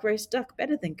I like roast duck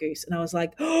better than goose, and I was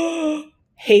like, oh,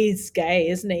 he's gay,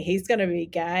 isn't he? He's going to be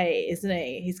gay, isn't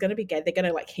he? He's going to be gay. They're going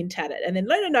to like hint at it, and then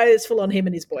no, it's full on him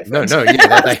and his boyfriend. No,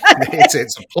 yeah, it's a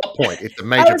plot point. It's a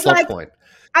major plot point.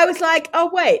 I was like, oh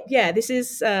wait, yeah, this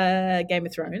is Game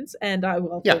of Thrones, and I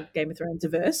will call Game of Thrones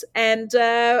averse, and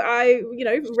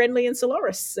Renly and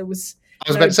Solaris. It was. I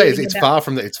was about to say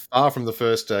it's far from the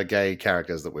first gay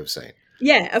characters that we've seen.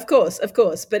 Yeah, of course.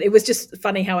 But it was just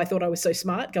funny how I thought I was so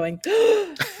smart going,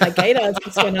 my gaydar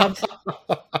just went up.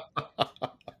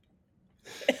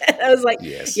 I was like,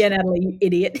 yes. Yeah, Natalie, you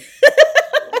idiot.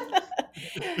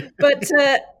 But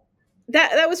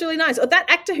that was really nice. Oh, that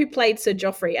actor who played Sir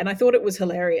Joffrey, and I thought it was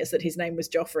hilarious that his name was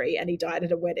Joffrey and he died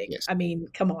at a wedding. Yes. I mean,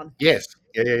 come on. Yes.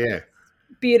 Yeah.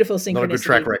 Beautiful synchronicity. Not a good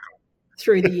track record.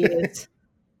 Through the years.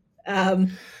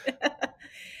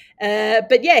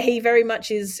 But yeah, he very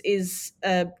much is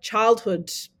a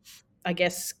childhood, I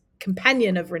guess,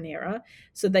 companion of Rhaenyra,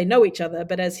 so they know each other.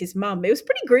 But as his mum, it was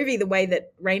pretty groovy the way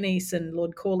that Rhaenys and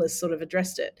Lord Corlys sort of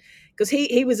addressed it, because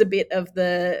he was a bit of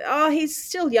the, he's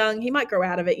still young, he might grow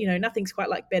out of it, nothing's quite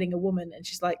like bedding a woman. And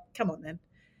she's like, come on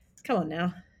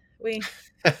now, we,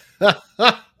 don't,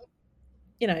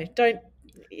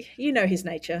 his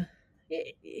nature,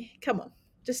 come on,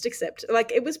 just accept.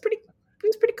 Like it was pretty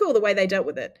cool the way they dealt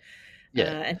with it.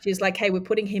 Yeah. And she's like, hey, we're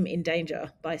putting him in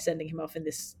danger by sending him off in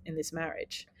this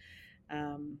marriage.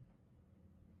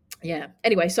 Yeah.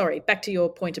 Anyway, sorry, back to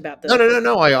your point about the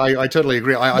No. I totally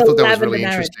agree. I thought that was really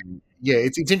interesting. Yeah,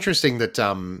 it's interesting that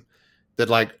that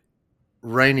like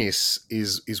Rhaenys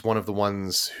is one of the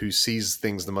ones who sees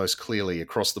things the most clearly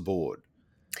across the board.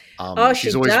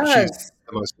 She's the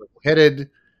most level-headed.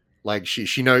 Like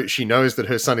she knows that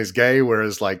her son is gay,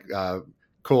 whereas like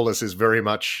Corlys is very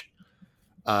much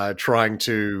trying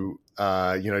to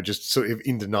just sort of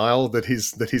in denial that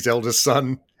his eldest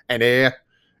son and heir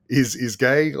is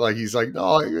gay. Like he's like,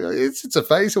 no, it's a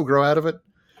phase, he'll grow out of it.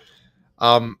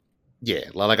 Yeah,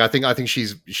 like I think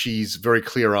she's very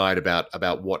clear-eyed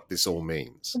about what this all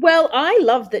means. Well, I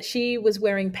love that she was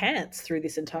wearing pants through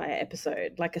this entire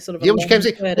episode, like a sort of when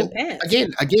she came pants.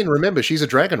 Again, remember she's a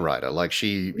dragon rider. Like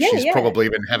she's probably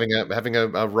been having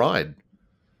a ride.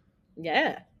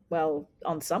 Yeah, well,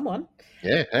 on someone.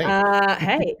 Yeah,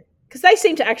 hey, because they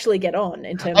seem to actually get on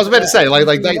in terms. I was about to say,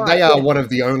 like they are one of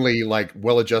the only like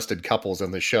well-adjusted couples on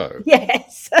the show.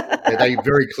 Yes, they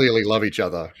very clearly love each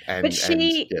other.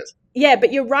 Yeah,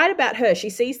 but you're right about her. She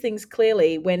sees things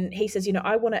clearly when he says,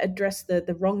 I want to address the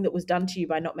wrong that was done to you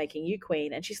by not making you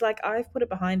queen. And she's like, I've put it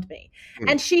behind me.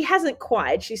 And she hasn't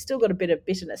quite. She's still got a bit of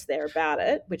bitterness there about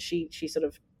it, which she sort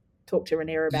of talked to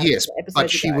Rhaenyra about. Yes,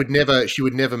 but she would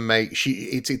never make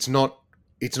it's not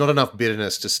enough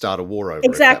bitterness to start a war over.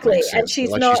 Exactly. And she's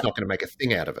not going to make a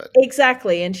thing out of it.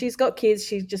 Exactly. And she's got kids.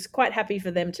 She's just quite happy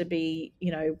for them to be,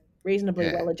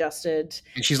 reasonably well adjusted.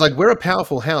 And she's like, we're a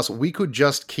powerful house. We could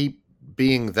just keep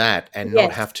being that and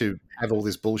not have to have all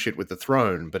this bullshit with the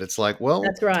throne. But it's like, well,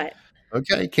 that's right.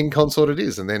 Okay, king consort it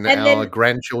is, and then our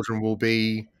grandchildren will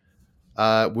be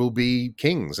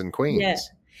kings and queens. Yeah.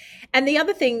 And the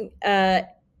other thing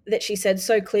that she said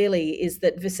so clearly is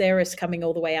that Viserys coming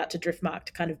all the way out to Driftmark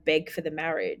to kind of beg for the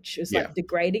marriage was like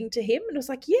degrading to him. And I was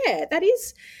like, yeah, that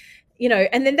is.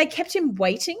 And then they kept him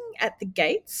waiting at the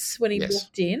gates when he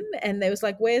walked in, and they was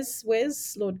like, where's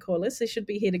Lord Corlys? He should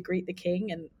be here to greet the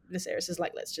king. And Viserys is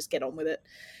like, let's just get on with it.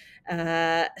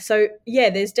 So yeah,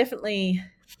 there's definitely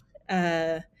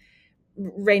Rhaenys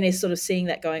sort of seeing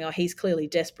that going, he's clearly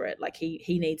desperate. Like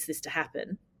he needs this to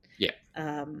happen. Yeah.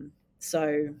 I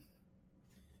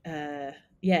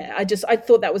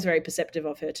thought that was very perceptive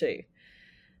of her too.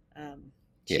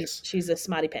 She's a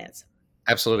smarty pants.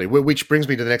 Absolutely. Which brings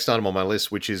me to the next item on my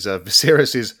list, which is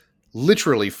Viserys is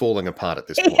literally falling apart at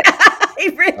this point. Yeah, he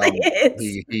really is.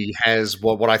 He has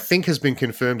what I think has been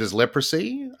confirmed as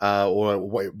leprosy, or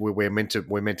we're meant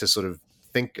to sort of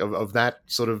think of that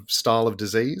sort of style of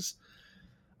disease.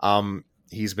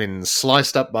 He's been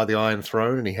sliced up by the Iron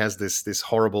Throne, and he has this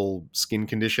horrible skin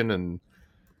condition and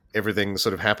everything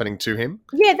sort of happening to him.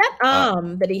 Yeah, that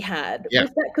arm that he had, was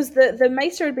that because the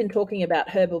Maester had been talking about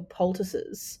herbal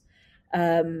poultices.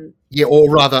 Or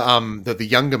rather, the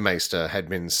younger Maester had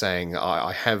been saying,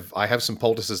 I have some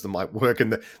poultices that might work,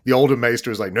 and the older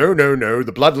Maester is like, no,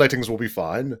 the bloodlettings will be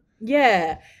fine.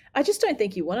 Yeah, I just don't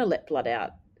think you want to let blood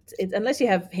out, unless you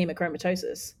have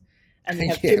hemochromatosis and you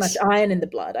have too much iron in the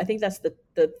blood. I think that's the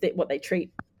what they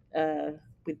treat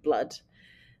with blood,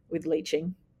 with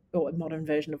leeching, or a modern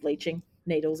version of leeching,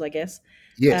 needles, I guess.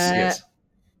 Yes.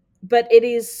 But it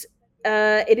is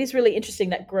really interesting,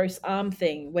 that gross arm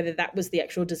thing, whether that was the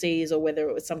actual disease or whether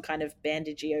it was some kind of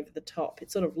bandagey over the top.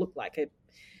 It sort of looked like a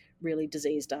really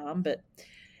diseased arm, but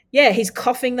yeah, he's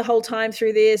coughing the whole time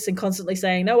through this and constantly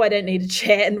saying, "No, I don't need a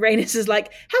chair." And Rhaenys is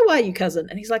like, "How are you, cousin?"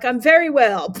 And he's like, "I'm very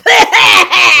well."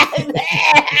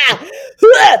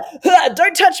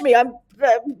 Don't touch me. I'm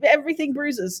everything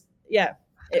bruises. Yeah,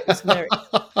 it was very.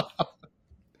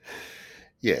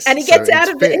 Yes, and he gets out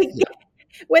of the.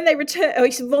 When they return,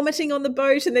 he's vomiting on the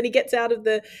boat, and then he gets out of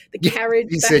the carriage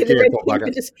back in the Red Keep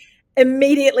and just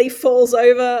immediately falls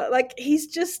over. Like he's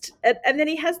just, and then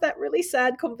he has that really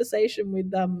sad conversation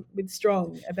with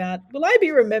Strong about, will I be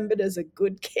remembered as a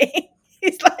good king?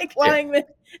 He's like lying there,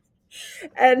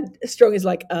 and Strong is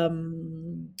like,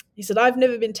 he said, I've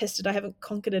never been tested. I haven't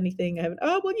conquered anything. I haven't.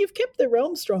 Oh well, you've kept the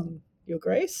realm strong, Your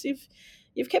Grace.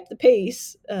 You've kept the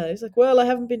peace. He's like, well, I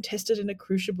haven't been tested in a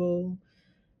crucible.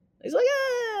 He's like,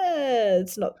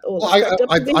 it's not all. Well,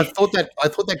 I thought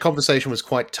that conversation was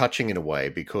quite touching in a way,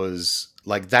 because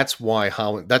like that's why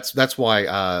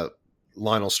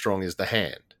Lionel Strong is the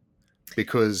Hand,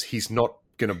 because he's not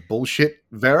going to bullshit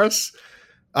Viserys.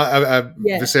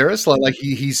 Like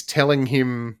he's telling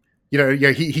him,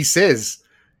 he says,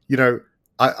 a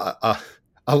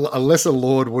lesser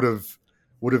lord would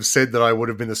have said that I would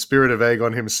have been the spirit of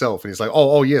Aegon himself, and he's like,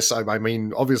 oh yes, I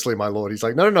mean obviously my lord. He's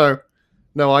like,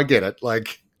 no, I get it.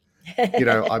 Like,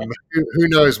 who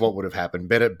knows what would have happened?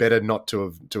 Better not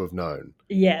to have known.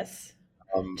 Yes.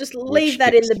 Just leave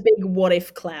that in the big what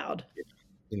if cloud.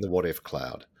 In the what if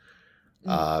cloud.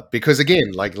 Because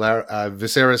again, like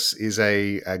Viserys is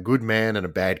a good man and a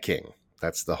bad king.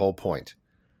 That's the whole point.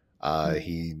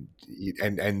 He's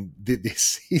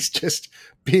just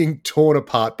being torn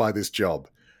apart by this job.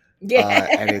 Yeah.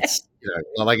 And it's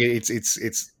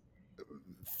it's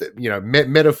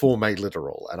metaphor made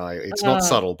literal, and it's not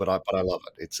subtle, but I love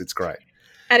it. It's great.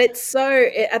 And it's so,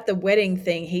 at the wedding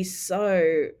thing, he's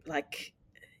so like,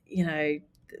 the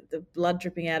blood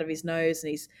dripping out of his nose, and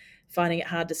he's finding it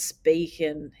hard to speak,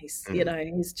 and he's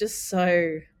he's just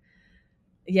so,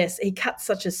 yes, he cuts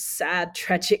such a sad,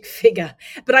 tragic figure.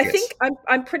 But I think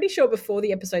I'm pretty sure before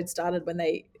the episode started, when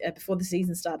before the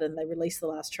season started and they released the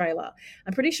last trailer,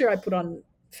 I'm pretty sure I put on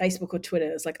Facebook or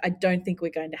Twitter, it's like, I don't think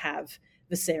we're going to have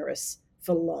Viserys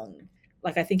for long.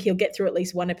 Like, I think he'll get through at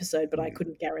least one episode, but I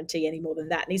couldn't guarantee any more than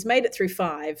that. And he's made it through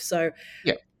 5, so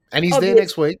yeah. And he's there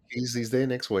next week. He's there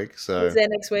next week. So he's there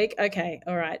next week. Okay,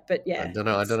 all right, but yeah, I don't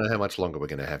know how much longer we're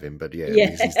going to have him, but he's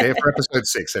there for episode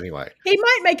 6 anyway. He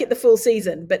might make it the full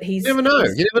season, but you never know.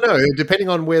 You never know, depending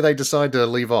on where they decide to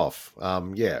leave off.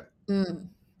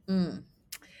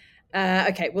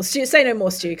 Okay, well, Stu, say no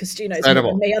more, Stu, because Stu knows more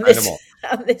than me on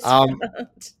this.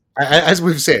 As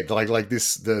we've said, like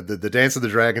this, the Dance of the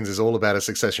Dragons is all about a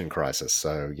succession crisis.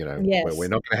 So we're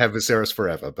not going to have Viserys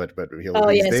forever, but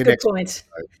he's there next point.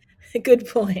 Good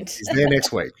point. He's there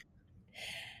next week.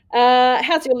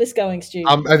 How's your list going, Stu?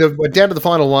 We're down to the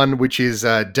final one, which is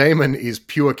Daemon is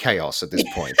pure chaos at this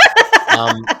point,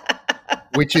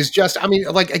 which is just,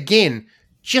 again,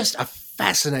 just a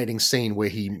fascinating scene where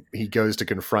he goes to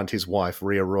confront his wife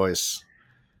Rhea Royce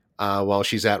while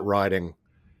she's out riding.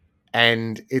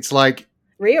 And it's like...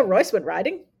 Rhea Royce went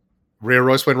riding? Rhea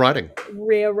Royce went riding.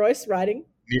 Rhea Royce riding?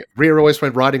 Rhea Royce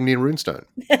went riding near Runestone.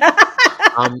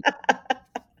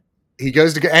 He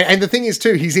goes to... And the thing is,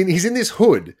 too, he's in this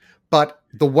hood, but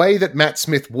the way that Matt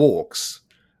Smith walks,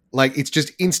 like, it's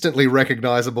just instantly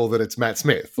recognizable that it's Matt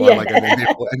Smith.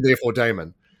 And therefore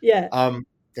Daemon. Yeah. And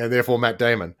therefore Matt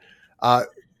Damon.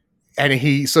 And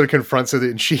he sort of confronts her,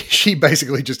 and she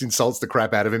basically just insults the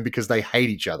crap out of him because they hate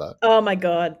each other. Oh, my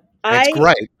God. It's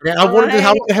great. And I wanted to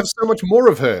have so much more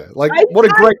of her. Like, what a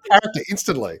great character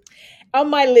instantly. On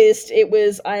my list,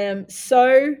 I am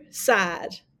so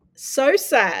sad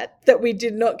that we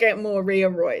did not get more Rhea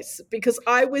Royce, because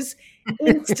I was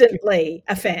instantly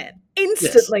a fan.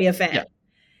 Yeah.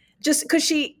 Just because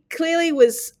she clearly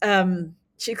was...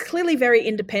 she's clearly very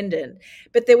independent,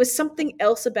 but there was something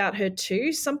else about her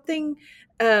too. Something...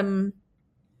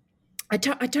 I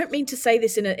don't mean to say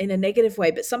this in a negative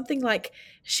way, but something like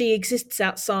she exists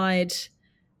outside,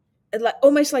 like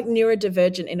almost like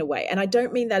neurodivergent in a way. And I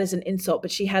don't mean that as an insult,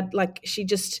 but she had I'd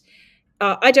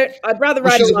rather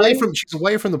ride alone. She's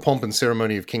away from the pomp and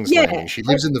ceremony of King's Landing. She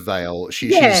lives in the Vale.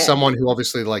 She's someone who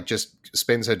obviously like just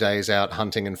spends her days out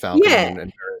hunting and falconing and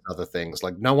various other things.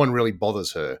 Like, no one really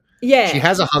bothers her. Yeah. She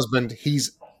has a husband.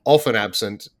 He's often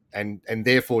absent, and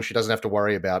therefore she doesn't have to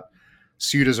worry about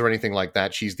suitors or anything like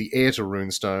that. She's the heir to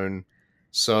Runestone.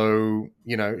 So,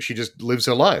 she just lives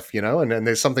her life, and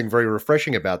there's something very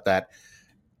refreshing about that,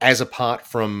 as apart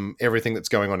from everything that's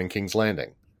going on in King's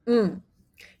Landing.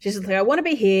 She's like, I want to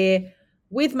be here.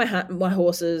 with my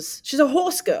horses. She's a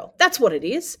horse girl. That's what it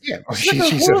is. Yeah, She's like a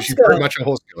she's horse very girl. much a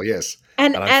horse girl, yes.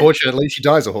 And unfortunately, she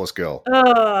dies a horse girl.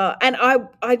 and I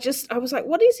was like,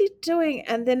 what is he doing?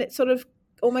 And then it sort of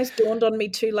almost dawned on me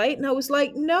too late, and I was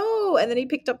like, no. And then he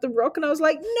picked up the rock, and I was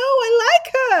like, no, I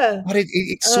like her. But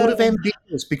it's sort of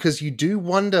ambiguous, because you do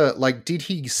wonder, like, did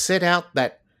he set out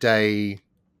that day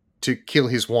to kill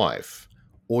his wife,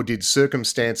 or did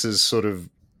circumstances sort of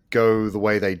go the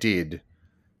way they did?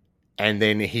 And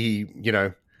then he,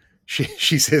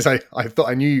 she says, I thought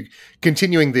I knew,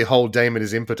 continuing the whole Damon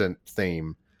is impotent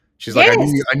theme. She's like,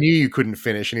 I knew you couldn't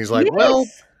finish. And he's like, well,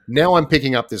 now I'm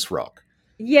picking up this rock.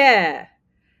 Yeah.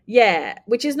 Yeah.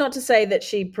 Which is not to say that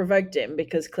she provoked him,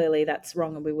 because clearly that's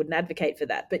wrong and we wouldn't advocate for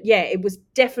that. But yeah, it was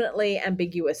definitely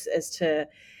ambiguous as to,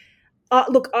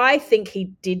 look, I think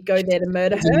he did go there to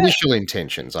murder her. Initial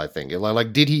intentions, I think.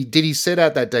 Like, did he set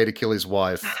out that day to kill his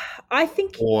wife? I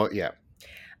think.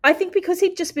 I think because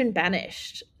he'd just been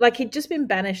banished. Like, he'd just been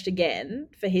banished again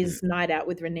for his night out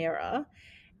with Rhaenyra.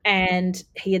 And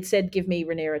he had said, give me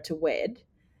Rhaenyra to wed.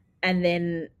 And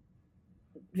then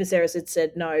Viserys had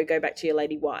said, no, go back to your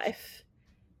lady wife.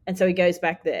 And so he goes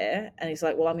back there and he's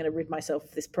like, well, I'm going to rid myself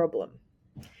of this problem.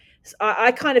 So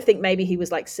I kind of think maybe he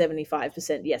was like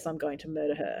 75%, yes, I'm going to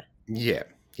murder her. Yeah.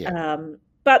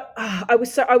 But I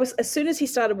was as soon as he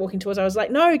started walking towards her, I was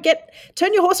like, no,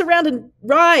 turn your horse around and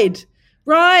ride.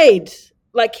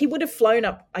 Like, he would have flown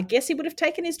up. I guess he would have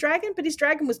taken his dragon, but his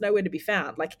dragon was nowhere to be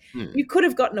found. Like, you could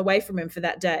have gotten away from him for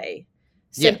that day.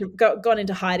 Gone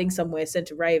into hiding somewhere, sent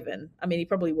a raven. I mean, he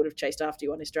probably would have chased after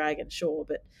you on his dragon, sure.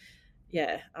 But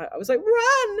yeah, I was like,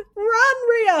 run,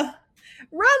 Rhea.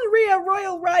 Run, Rhea,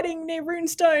 royal riding near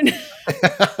Runestone.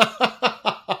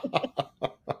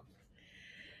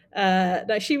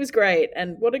 No, she was great.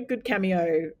 And what a good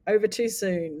cameo. Over too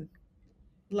soon.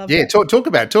 Love that. Talk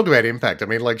about impact. I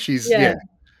mean, like, she's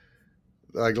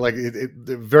like it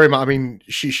very much. I mean,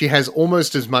 she has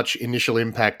almost as much initial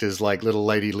impact as like little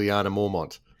Lady Lyanna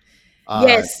Mormont.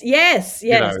 Yes.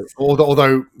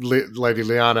 Although Lady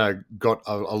Lyanna got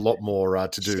a lot more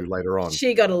to do later on.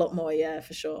 She got a lot more, yeah,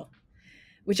 for sure.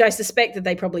 Which I suspect that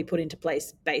they probably put into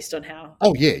place based on how.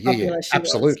 Oh yeah,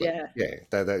 absolutely,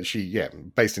 was, she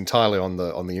based entirely on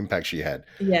the impact she had.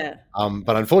 Yeah.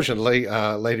 But unfortunately,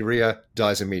 Lady Rhea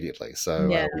dies immediately, so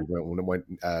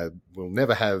we'll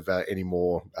never have any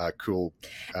more cool.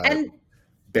 And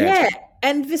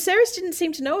Viserys didn't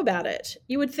seem to know about it.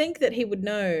 You would think that he would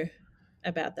know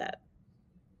about that.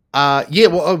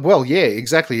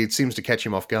 Exactly. It seems to catch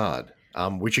him off guard.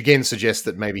 Which again suggests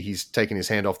that maybe he's taken his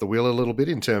hand off the wheel a little bit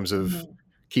in terms of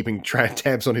keeping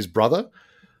tabs on his brother,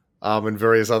 and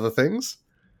various other things.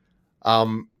 But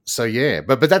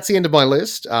that's the end of my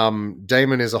list.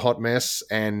 Damon is a hot mess,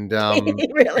 and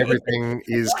really everything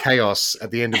is chaos at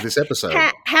the end of this episode.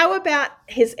 How about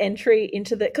his entry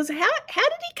into because how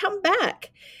did he come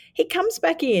back? He comes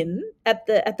back in at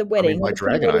the wedding. I mean, by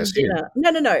dragon, I assume.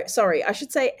 No. Sorry, I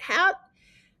should say how.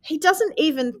 He doesn't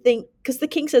even think, because the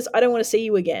king says, I don't want to see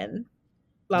you again,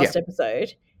 last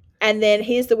episode. And then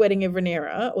here's the wedding of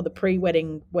Rhaenyra, or the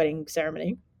pre-wedding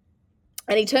ceremony.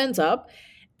 And he turns up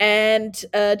and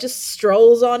just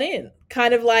strolls on in,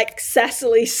 kind of like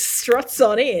sassily struts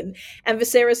on in. And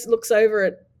Viserys looks over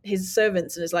at his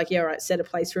servants and is like, yeah, all right, set a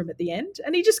place for him at the end.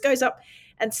 And he just goes up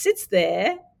and sits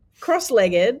there,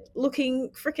 cross-legged,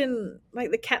 looking freaking like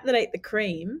the cat that ate the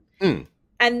cream.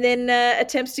 And then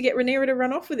attempts to get Rhaenyra to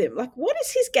run off with him. Like, what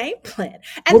is his game plan?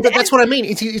 That's what I mean.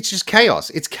 It's just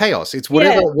chaos. It's chaos. It's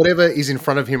whatever is in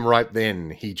front of him right then.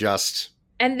 He just...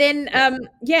 And then,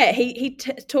 he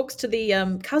talks to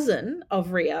the cousin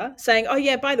of Rhea, saying, oh,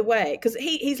 yeah, by the way, because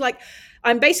he's like,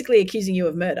 I'm basically accusing you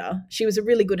of murder. She was a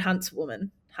really good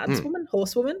horsewoman.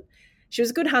 She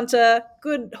was a good hunter,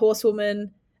 good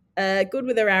horsewoman, good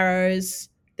with her arrows.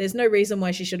 There's no reason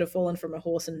why she should have fallen from a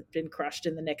horse and been crushed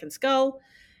in the neck and skull.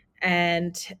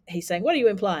 And he's saying, what are you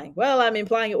implying? Well, I'm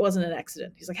implying it wasn't an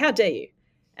accident. He's like, how dare you?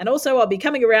 And also, I'll be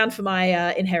coming around for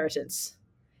my inheritance,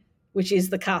 which is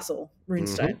the castle,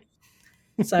 Runestone.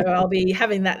 So I'll be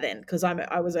having that then, because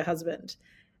I was her husband.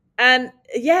 And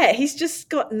he's just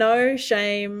got no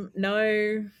shame,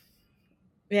 no...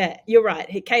 Yeah, you're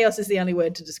right. Chaos is the only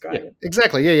word to describe it.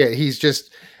 Exactly. Yeah. He's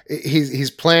just...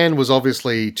 His plan was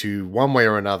obviously to, one way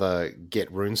or another,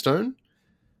 get Runestone.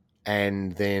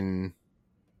 And then,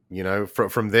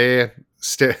 from there,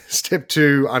 step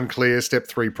 2, unclear. Step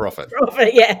 3, profit.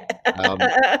 Yeah.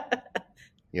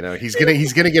 He's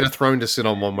gonna get a throne to sit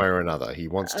on one way or another. He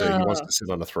wants to sit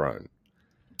on a throne.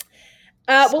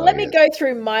 Let me go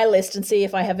through my list and see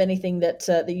if I have anything that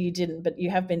you didn't, but you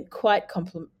have been quite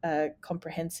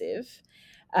comprehensive.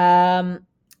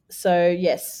 So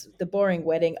yes, the boring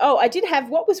wedding. Oh, I did have,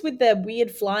 what was with the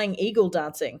weird flying eagle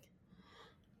dancing?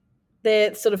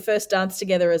 Their sort of first dance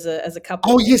together as a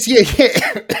couple. Oh yes, yeah.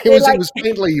 They're It like, was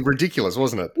faintly ridiculous,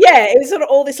 wasn't it? yeah, it was sort of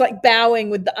all this like bowing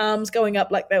with the arms going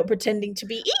up like they were pretending to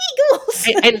be eagles.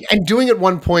 And doing at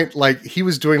one point, like he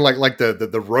was doing like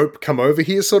the rope come over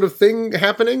here sort of thing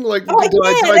happening. Like Oh did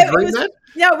yeah, I dream that?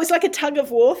 yeah, it was like a tug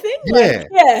of war thing. Yeah. Like,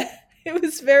 yeah. It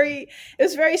was very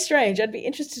strange. I'd be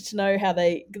interested to know how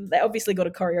they obviously got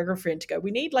a choreographer in to go, we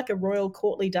need like a royal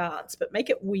courtly dance, but make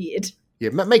it weird. Yeah,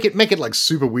 make it like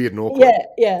super weird and awkward.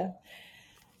 Yeah.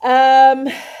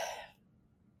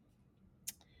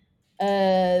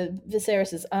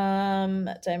 Viserys is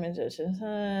Damon.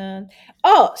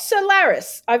 Oh,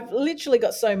 Solaris. I've literally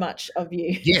got so much of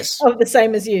you. Yes. Of the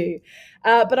same as you.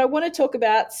 But I want to talk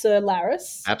about Sir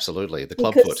Laris. Absolutely. The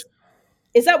clubfoot.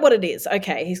 Is that what it is?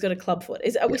 Okay, he's got a clubfoot.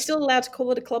 Are we Yes. still allowed to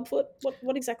call it a clubfoot?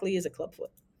 What exactly is a clubfoot?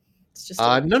 It's just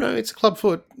no, it's a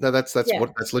clubfoot. No, that's Yeah.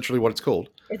 that's literally what it's called.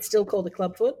 It's still called a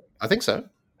clubfoot? I think so.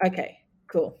 Okay,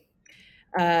 cool.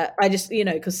 I just,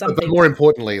 because But something. more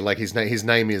importantly, like his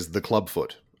name is the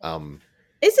Clubfoot.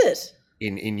 Is it?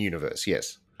 In universe,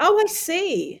 yes. Oh, I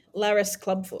see. Laris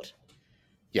Clubfoot.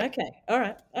 Yeah. Okay. All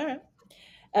right.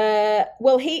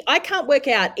 Well, I can't work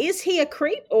out, is he a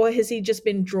creep or has he just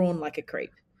been drawn like a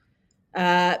creep?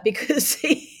 Because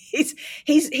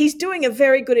he's doing a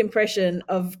very good impression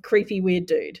of creepy weird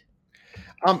dude.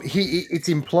 It's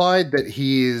implied that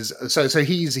he is so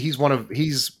he's one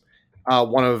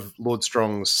of Lord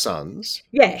Strong's sons.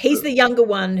 Yeah, he's the younger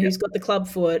one who's got the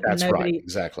clubfoot. That's and right,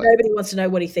 exactly. Nobody wants to know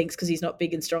what he thinks because he's not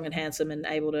big and strong and handsome and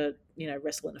able to,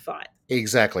 wrestle in a fight.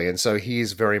 Exactly, and so he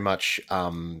is very much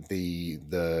the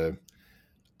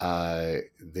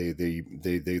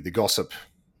gossip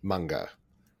monger,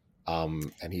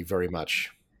 and he very much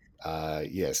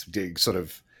sort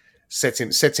of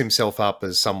sets himself up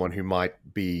as someone who might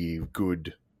be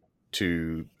good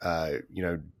to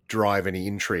drive any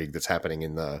intrigue that's happening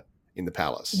in the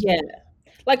palace. Yeah,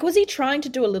 like, was he trying to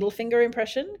do a Littlefinger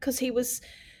impression? Because he was.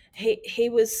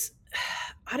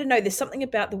 I don't know. There's something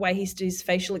about the way he did his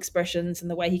facial expressions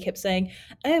and the way he kept saying,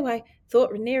 "Oh, I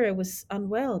thought Rhaenyra was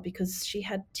unwell because she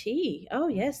had tea. Oh,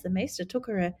 yes, the Maester took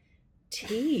her a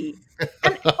tea."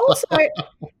 And also,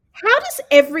 how does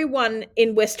everyone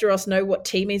in Westeros know what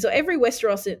tea means? Or every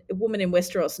woman in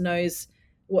Westeros knows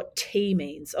what tea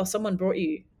means? Or someone brought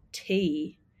you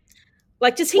tea.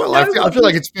 Like, does he know? I feel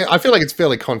like it's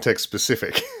fairly context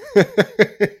specific.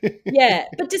 Yeah,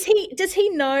 but does he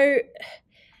know?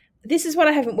 This is what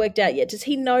I haven't worked out yet. Does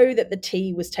he know that the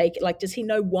tea was taken? Like, does he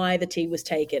know why the tea was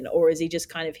taken, or is he just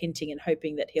kind of hinting and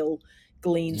hoping that he'll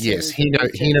glean? Yes, he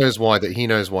knows why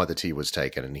the tea was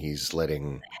taken, and he's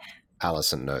letting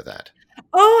Alicent know that.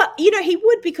 Oh, he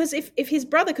would, because if his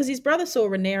brother saw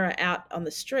Rhaenyra out on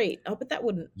the street. Oh, but that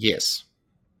wouldn't. Yes.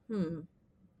 I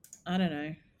don't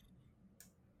know.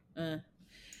 I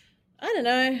don't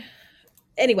know.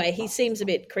 Anyway, he seems a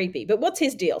bit creepy. But what's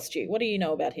his deal, Stu? What do you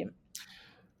know about him?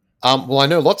 Well, I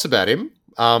know lots about him,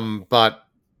 but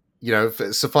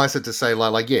suffice it to say,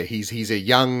 he's a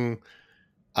young,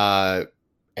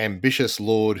 ambitious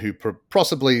lord who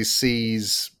possibly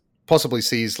sees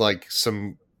like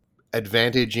some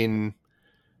advantage in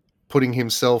putting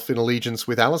himself in allegiance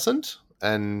with Alicent,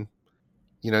 and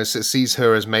sees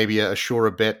her as maybe a surer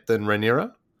bet than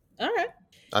Rhaenyra. All right.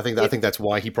 I think that's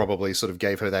why he probably sort of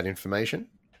gave her that information.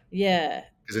 Yeah,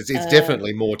 because it's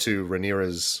definitely more to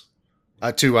Rhaenyra's.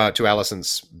 To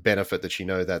Alicent's benefit that she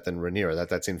know that than Rhaenyra.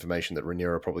 That's information that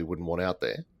Rhaenyra probably wouldn't want out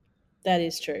there. That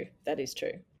is true.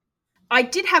 I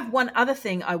did have one other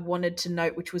thing I wanted to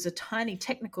note, which was a tiny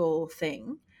technical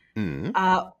thing.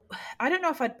 I don't know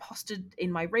if I'd posted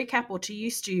in my recap or to you,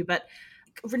 Stu, but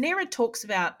Rhaenyra talks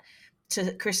about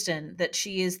to Kristen that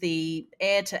she is the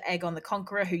heir to Aegon the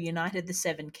Conqueror who united the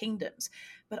Seven Kingdoms.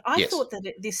 But I thought that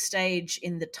at this stage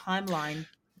in the timeline,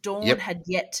 Dawn had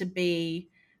yet to be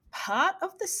part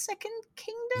of the Second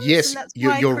Kingdom. Yes,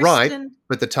 you're right.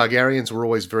 But the Targaryens were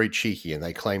always very cheeky, and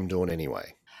they claimed Dawn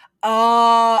anyway.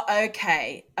 Oh,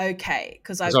 okay.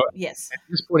 Because yes, at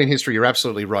this point in history, you're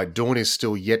absolutely right. Dawn is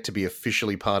still yet to be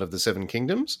officially part of the Seven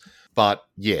Kingdoms, but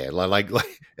yeah,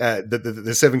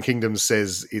 the Seven Kingdoms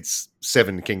says it's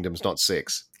 7 kingdoms, not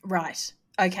 6. Right.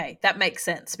 Okay, that makes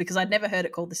sense because I'd never heard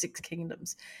it called the Six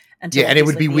Kingdoms. And it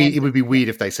would be weird. It would be weird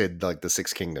if they said like the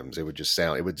 6 kingdoms. It would just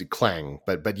sound. It would clang.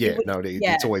 But yeah,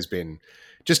 it's always been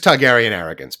just Targaryen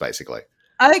arrogance, basically.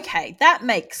 Okay, that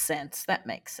makes sense.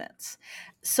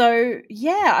 So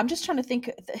yeah, I'm just trying to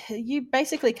think. You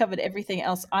basically covered everything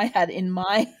else I had in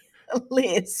my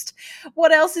list.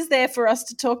 What else is there for us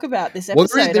to talk about this Well,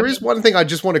 episode? there is one thing I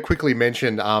just want to quickly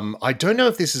mention. I don't know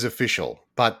if this is official,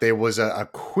 but there was a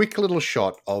quick little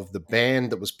shot of the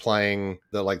band that was playing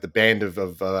the band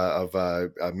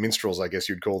of minstrels, I guess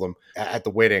you'd call them, at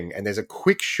the wedding, and there's a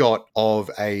quick shot of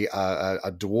a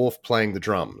dwarf playing the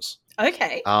drums.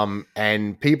 Okay.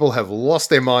 And people have lost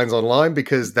their minds online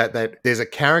because that there's a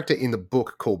character in the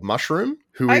book called Mushroom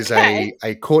who is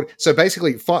a court. So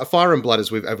basically, Fire and Blood,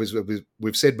 as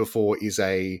we've said before,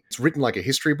 it's written like a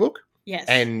history book. Yes.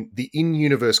 And the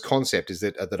in-universe concept is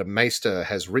that a maester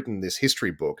has written this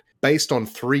history book based on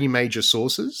three major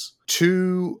sources.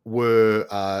 Two were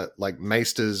like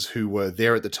maesters who were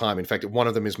there at the time. In fact, one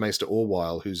of them is Maester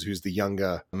Orwyle, who's the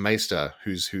younger maester,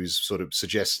 who's sort of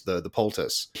suggests the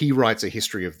poultice. He writes a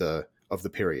history of the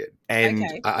period, and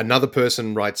another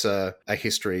person writes a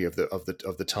history of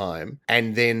the time.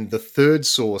 And then the third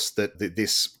source that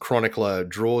this chronicler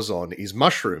draws on is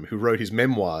Mushroom, who wrote his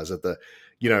memoirs at the.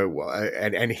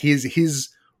 And his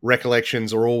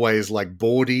recollections are always like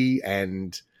bawdy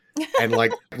and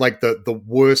like the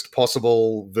worst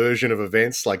possible version of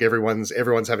events. Like everyone's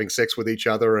having sex with each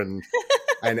other and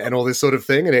all this sort of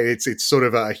thing. And it's sort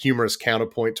of a humorous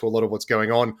counterpoint to a lot of what's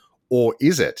going on. Or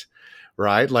is it,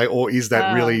 right? Like, or is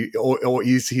that really, or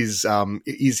is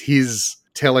his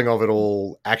telling of it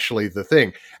all actually the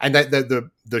thing? And that the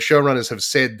showrunners have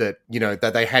said that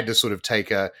that they had to sort of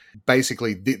take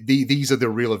basically these are the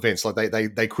real events. Like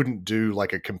they couldn't do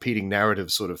like a competing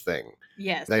narrative sort of thing.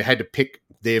 Yes, they had to pick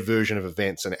their version of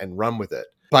events and run with it.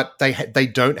 But they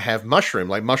don't have Mushroom.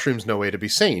 Like Mushroom's nowhere to be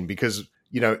seen because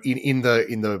in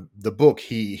the book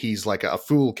he's like a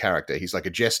fool character. He's like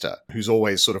a jester who's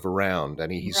always sort of around, and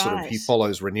he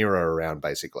follows Rhaenyra around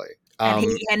basically.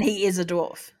 And he is a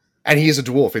dwarf. And he is a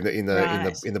dwarf in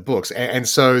the books, and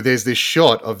so there's this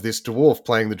shot of this dwarf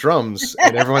playing the drums,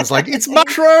 and everyone's like, "It's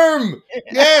Mushroom!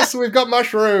 Yes, we've got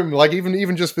Mushroom!" Like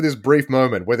even just for this brief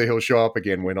moment, whether he'll show up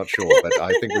again, we're not sure, but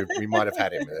I think we might have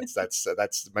had him. That's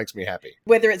makes me happy.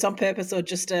 Whether it's on purpose or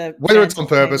just whether it's on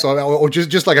purpose or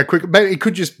just like a quick, it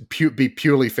could just be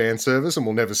purely fan service, and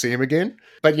we'll never see him again.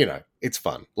 But it's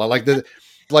fun. Like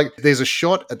there's a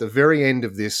shot at the very end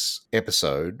of this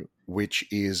episode, which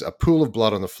is a pool of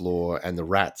blood on the floor and the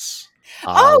rats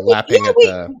lapping at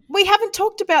the... We haven't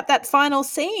talked about that final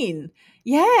scene.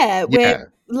 Yeah,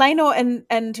 where Laenor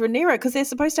and Rhaenyra, because they're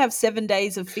supposed to have 7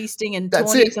 days of feasting and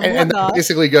tourneys and whatnot. And they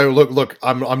basically go, look,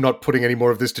 I'm not putting any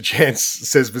more of this to chance,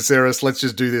 says Viserys. Let's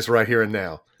just do this right here and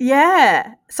now.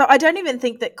 Yeah. So I don't even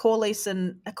think that Corlys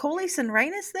and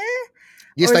Rhaenys there?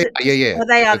 Yes, they are. Yeah. Oh,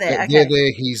 they are there. Okay. They're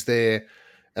there, he's there.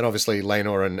 And obviously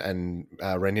Laenor and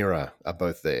Rhaenyra are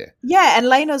both there. Yeah, and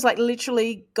Laenor's like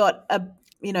literally got a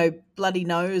bloody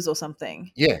nose or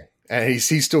something. Yeah, and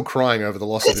he's still crying over the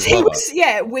loss of his lover.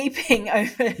 Weeping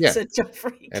over Sir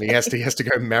Joffrey. And he has to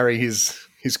go marry his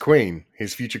queen,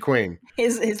 his future queen,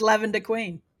 his lavender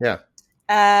queen. Yeah.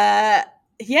 That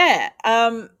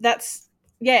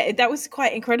was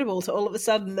quite incredible to all of a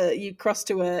sudden that you cross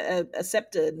to a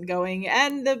scepter and going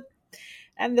and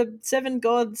the seven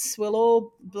gods will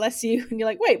all bless you. And you're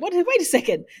like, wait a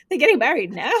second. They're getting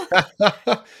married now?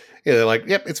 Yeah, they're like,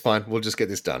 yep, it's fine. We'll just get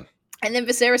this done. And then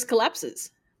Viserys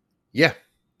collapses. Yeah.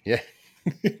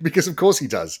 Because of course he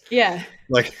does. Yeah.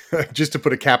 Like, just to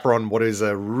put a capper on what is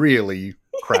a really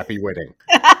crappy wedding.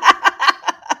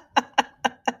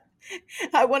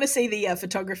 I want to see the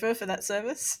photographer for that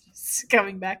service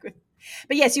coming back with...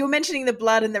 But yes, you were mentioning the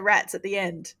blood and the rats at the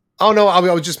end. Oh, no, I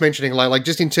was just mentioning, like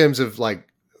just in terms of, like,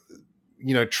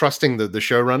 trusting the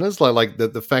showrunners, like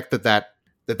the fact that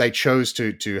they chose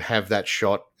to have that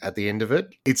shot at the end of it.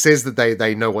 It says that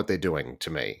they know what they're doing, to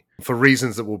me, for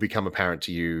reasons that will become apparent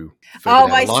to you further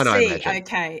down the line, I imagine.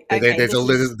 Okay. There's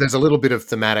a little bit of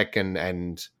thematic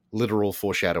and literal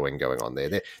foreshadowing going on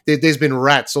there. There's been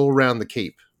rats all around the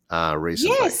keep.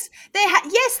 Recently. Yes,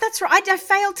 yes, that's right. I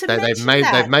failed to mention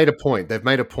that. They've made a point. They've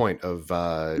made a point of.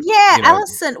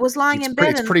 Alicent was lying in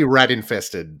bed. It's pretty rat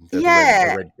infested. The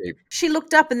Red Keep. She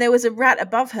looked up and there was a rat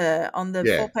above her on the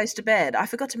four-poster bed. I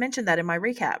forgot to mention that in my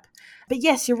recap. But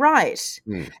yes, you're right.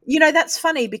 That's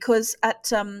funny because at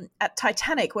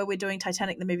Titanic, where we're doing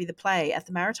Titanic, the movie, the play, at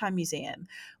the Maritime Museum,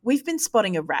 we've been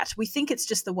spotting a rat. We think it's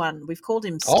just the one. We've called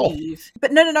him Steve.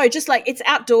 But no, just like it's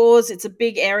outdoors. It's a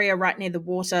big area right near the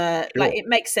water. Sure. Like it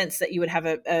makes sense that you would have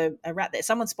a rat there.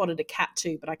 Someone spotted a cat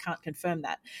too, but I can't confirm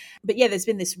that. But yeah, there's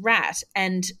been this rat,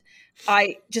 and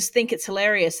I just think it's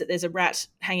hilarious that there's a rat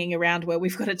hanging around where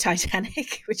we've got a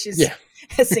Titanic, which is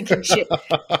a sinking ship.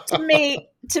 To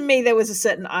me, there was a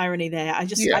certain irony there.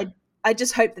 I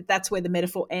just hope that that's where the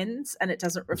metaphor ends and it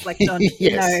doesn't reflect on,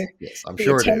 yes, I'm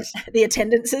sure it is. The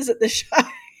attendances at the show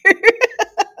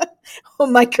or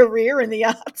my career in the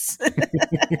arts.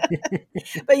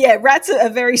 But yeah, rats are a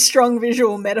very strong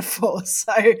visual metaphor.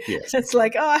 So it's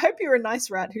like, I hope you're a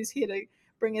nice rat who's here to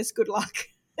bring us good luck.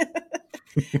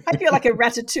 I feel like a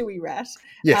ratatouille rat.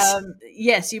 Yes.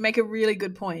 Yes, you make a really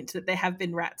good point that there have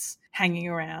been rats hanging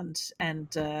around and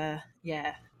the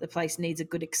place needs a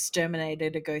good exterminator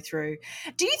to go through.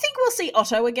 Do you think we'll see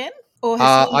Otto again? Or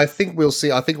I think we'll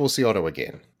see Otto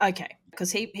again. Okay,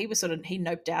 because he was he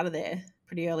noped out of there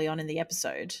pretty early on in the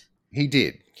episode. He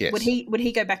did, yes. Would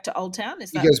he go back to Old Town?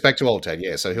 He goes back to Old Town,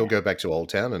 yeah. So he'll go back to Old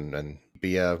Town and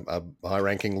be a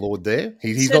high-ranking lord there.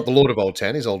 He's not the Lord of Old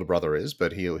Town. His older brother is,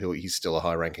 but he's still a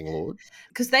high-ranking lord.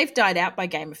 Because they've died out by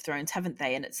Game of Thrones, haven't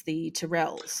they? And it's the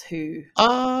Tyrells who.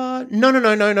 No.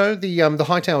 The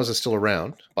Hightowers are still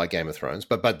around by Game of Thrones,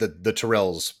 but the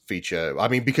Tyrells feature. I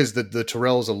mean, because the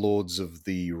Tyrells are lords of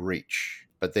the Reach,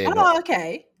 but they're not. Oh,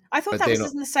 okay. I thought that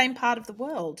was in the same part of the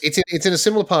world. It's in a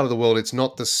similar part of the world. It's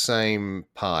not the same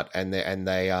part, and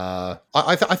they are.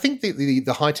 I think the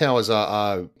Hightowers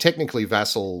are technically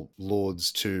vassal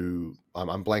lords to.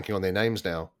 I'm blanking on their names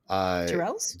now.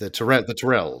 Tyrells? The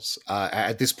Tyrells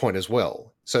at this point as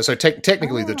well. So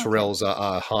technically the Tyrells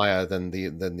are higher than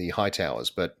the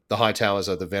Hightowers, but the Hightowers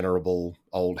are the venerable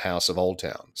old house of Old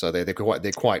Town. So they're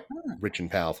quite rich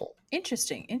and powerful.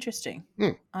 Interesting.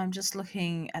 I'm just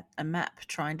looking at a map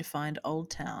trying to find Old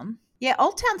Town. Yeah,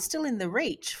 Old Town's still in the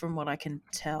Reach, from what I can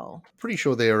tell. Pretty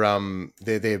sure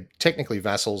they're technically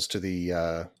vassals to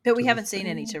the. But we haven't seen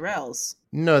any Tyrells.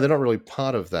 No, they're not really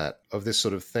part of this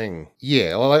sort of thing.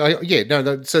 Yeah, well,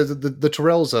 no. So the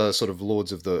Tyrells are sort of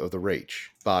lords of the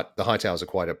Reach, but the Hightowers are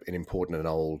quite an important and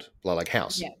old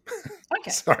house. Yeah.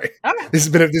 Okay. Sorry, right. This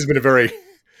has been a very.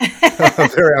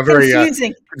 a very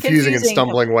confusing and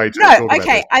stumbling way to talk about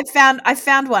this. I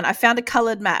found one. I found a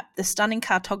coloured map, the stunning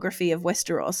cartography of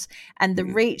Westeros, and the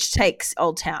Reach takes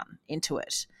Old Town into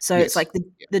it. So it's like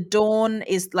the Dawn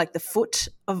is like the foot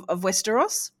of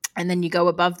Westeros, and then you go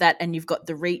above that, and you've got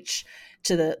the Reach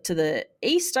to the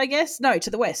east, I guess. No, to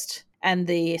the west, and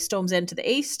the Storm's End to the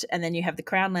east, and then you have the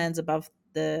Crown Lands above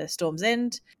the Storm's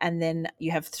End, and then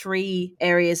you have 3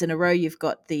 areas in a row. You've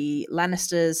got the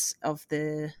Lannisters of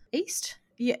the east,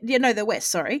 the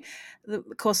west. Sorry, of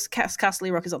course,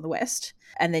 Castle Rock is on the west,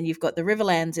 and then you've got the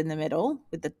Riverlands in the middle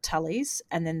with the Tullys,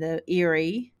 and then the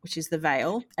Eyrie, which is the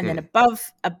Vale, and then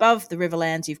above the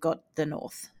Riverlands, you've got the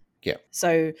north. Yeah.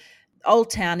 So Old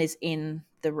Town is in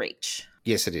the Reach.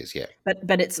 Yes, it is, yeah.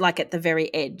 But it's like at the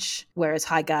very edge, whereas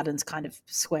Highgarden's kind of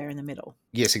square in the middle.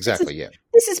 Yes, exactly, yeah.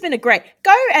 This has been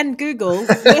Go and Google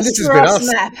Westeros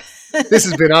map. This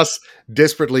has been us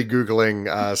desperately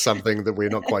Googling something that we're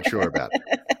not quite sure about.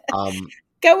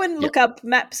 Go and look up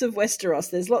maps of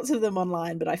Westeros. There's lots of them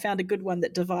online, but I found a good one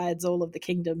that divides all of the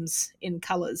kingdoms in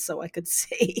colours so I could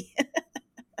see.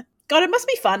 God, it must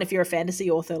be fun if you're a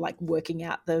fantasy author, like working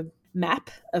out the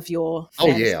map of your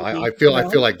fantasy I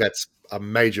feel like that's a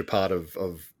major part of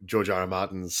George R. R.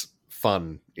 Martin's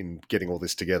fun in getting all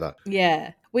this together.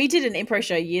 Yeah. We did an improv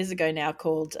show years ago now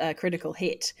called Critical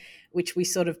Hit, which we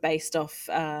sort of based off,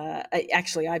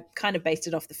 actually I kind of based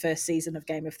it off the first season of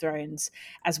Game of Thrones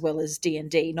as well as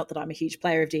D&D. Not that I'm a huge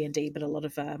player of D&D, but a lot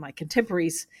of my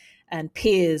contemporaries and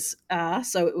peers are.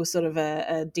 So it was sort of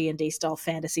a D&D style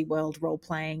fantasy world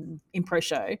role-playing improv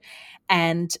show.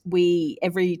 And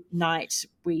every night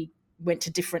we went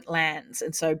to different lands,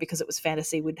 and so because it was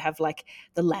fantasy, we'd have like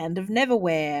the land of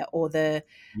Neverwhere or the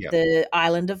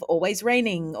island of Always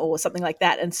Raining or something like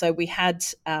that. And so we had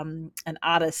an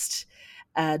artist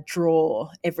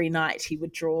draw every night. He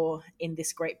would draw in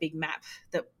this great big map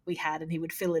that we had, and he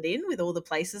would fill it in with all the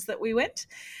places that we went,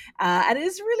 and it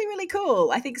is really, really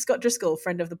cool. I think Scott Driscoll,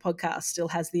 friend of the podcast, still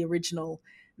has the original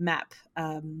map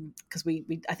because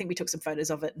I think we took some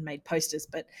photos of it and made posters,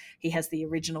 but he has the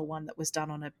original one that was done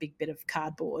on a big bit of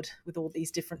cardboard with all these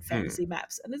different fantasy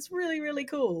maps, and it's really, really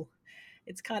cool.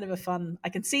 It's kind of a fun. I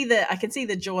can see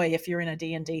the joy if you're in a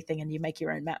D&D thing and you make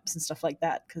your own maps and stuff like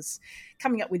that, because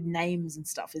coming up with names and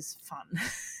stuff is fun.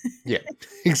 Yeah,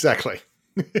 exactly.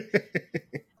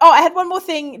 Oh, I had one more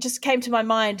thing just came to my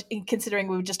mind, considering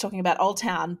we were just talking about Old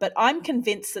Town, but I'm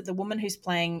convinced that the woman who's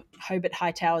playing Hobart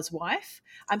Hightower's wife,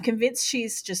 I'm convinced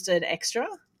she's just an extra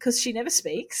because she never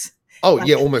speaks. Oh,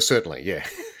 yeah, almost certainly, yeah.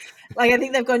 Like, I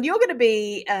think they've gone, you're going to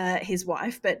be his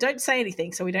wife, but don't say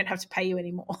anything so we don't have to pay you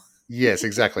anymore. Yes,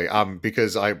 exactly.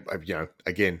 Because I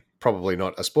again, probably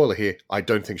not a spoiler here, I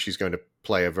don't think she's going to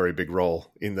play a very big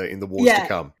role in the wars to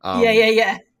come.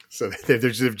 Yeah. So they've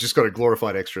just got a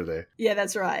glorified extra there. Yeah,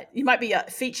 that's right. You might be a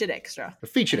featured extra. A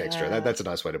featured extra. That's a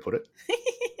nice way to put it.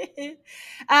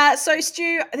 So,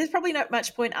 Stu, there's probably not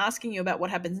much point asking you about what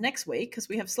happens next week because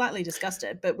we have slightly discussed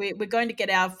it, but we're going to get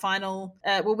our final,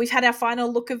 we've had our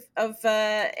final look of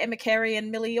Emma Carey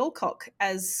and Millie Alcock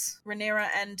as Rhaenyra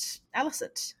and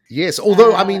Alicent. Yes,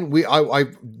 although I mean,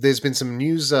 there's been some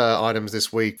news items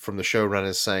this week from the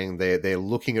showrunners saying they're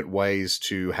looking at ways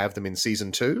to have them in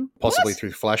season 2, possibly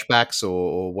through flashbacks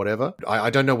or whatever. I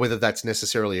don't know whether that's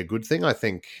necessarily a good thing. I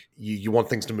think you want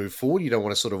things to move forward. You don't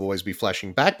want to sort of always be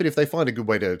flashing back. But if they find a good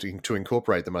way to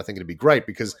incorporate them, I think it'd be great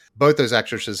because both those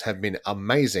actresses have been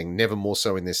amazing. Never more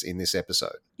so in this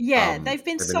episode. Yeah, they've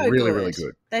been so really, good. really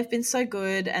good. They've been so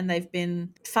good, and they've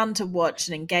been fun to watch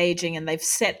and engaging, and they've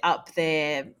set up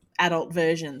their adult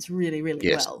versions really,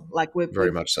 really well. Like we're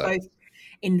very much so both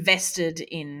invested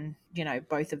in,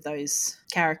 both of those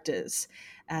characters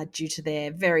due to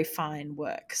their very fine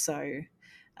work. So,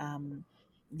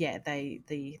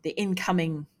 the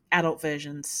incoming adult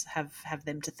versions have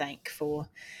them to thank for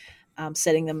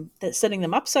setting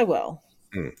them up so well.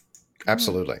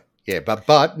 Absolutely. Yeah,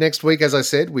 but next week, as I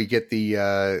said, we get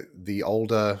the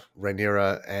older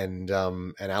Rhaenyra and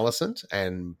Alicent,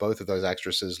 and both of those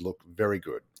actresses look very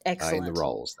good. Excellent. In the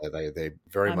roles. They're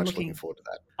very much looking forward to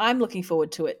that. I'm looking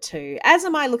forward to it too. As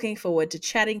am I looking forward to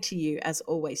chatting to you as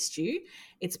always, Stu.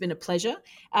 It's been a pleasure.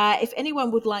 If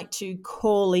anyone would like to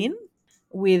call in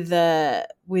with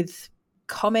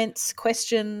comments,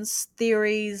 questions,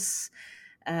 theories,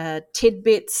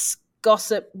 tidbits,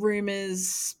 gossip,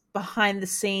 rumors, behind the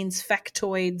scenes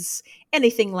factoids,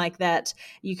 anything like that,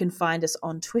 you can find us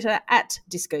on Twitter at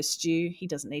Disco Stew. He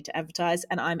doesn't need to advertise.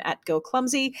 And I'm at Girl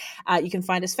Clumsy. You can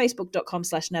find us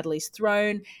facebook.com/Natalie's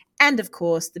Throne. And of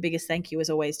course, the biggest thank you as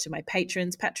always to my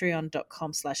patrons,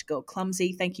 patreon.com/Girl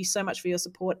Clumsy. Thank you so much for your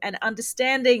support and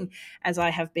understanding as I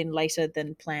have been later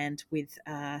than planned with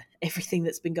everything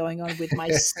that's been going on with my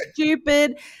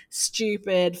stupid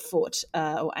foot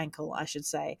or ankle, I should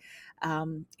say.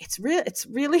 It's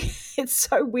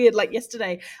so weird. Like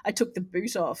yesterday I took the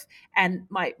boot off and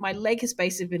my leg has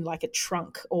basically been like a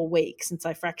trunk all week since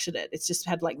I fractured it. It's just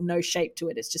had like no shape to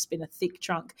it. It's just been a thick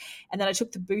trunk. And then I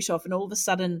took the boot off and all of a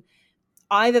sudden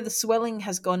either the swelling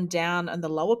has gone down on the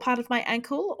lower part of my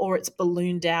ankle or it's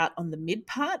ballooned out on the mid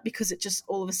part because it just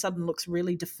all of a sudden looks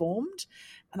really deformed.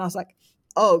 And I was like,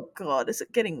 oh God, is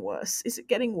it getting worse? Is it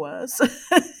getting worse?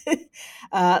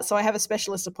 So I have a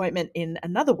specialist appointment in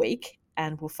another week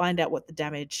and we'll find out what the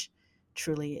damage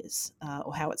truly is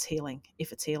or how it's healing,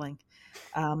 if it's healing.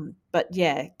 But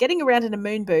yeah, getting around in a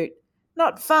moon boot,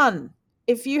 not fun.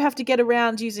 If you have to get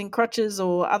around using crutches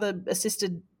or other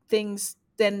assisted things,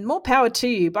 then more power to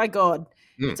you, by God.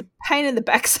 It's a pain in the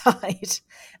backside,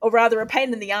 or rather a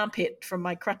pain in the armpit from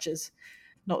my crutches.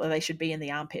 Not that they should be in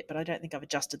the armpit, but I don't think I've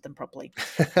adjusted them properly.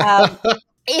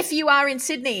 If you are in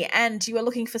Sydney and you are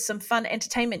looking for some fun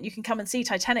entertainment, you can come and see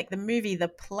Titanic, the movie, the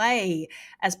play,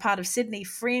 as part of Sydney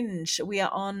Fringe. We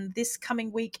are on this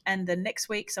coming week and the next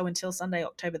week, so until Sunday,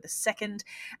 October the 2nd.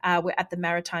 We're at the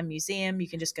Maritime Museum. You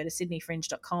can just go to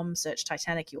sydneyfringe.com, search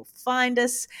Titanic, you'll find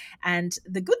us. And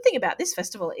the good thing about this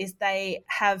festival is they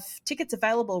have tickets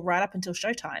available right up until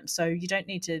showtime, so you don't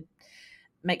need to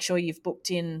make sure you've booked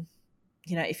in,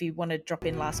 if you want to drop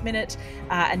in last minute,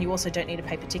 and you also don't need a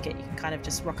paper ticket. You can kind of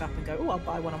just rock up and go, I'll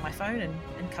buy one on my phone and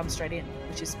come straight in,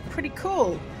 which is pretty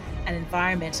cool and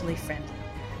environmentally friendly.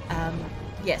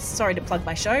 Yes, sorry to plug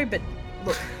my show, but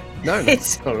look, no,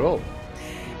 it's not at all.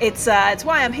 It's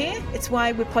why I'm here. It's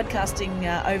why we're podcasting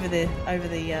over the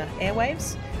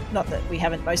airwaves. Not that we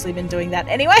haven't mostly been doing that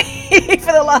anyway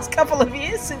for the last couple of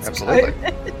years since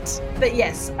COVID. But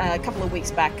yes, a couple of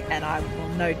weeks back, and I will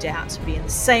no doubt be in the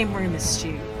same room as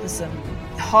Stu for some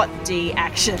hot D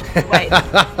action. Wait,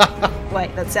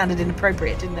 that sounded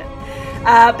inappropriate, didn't it?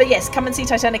 But yes, come and see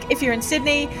Titanic if you're in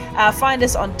Sydney. Find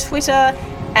us on Twitter,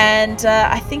 and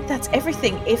I think that's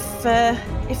everything.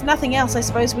 If nothing else, I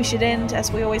suppose we should end,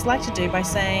 as we always like to do, by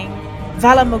saying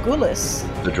Vala Morghulis.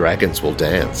 The dragons will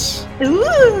dance.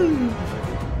 Ooh!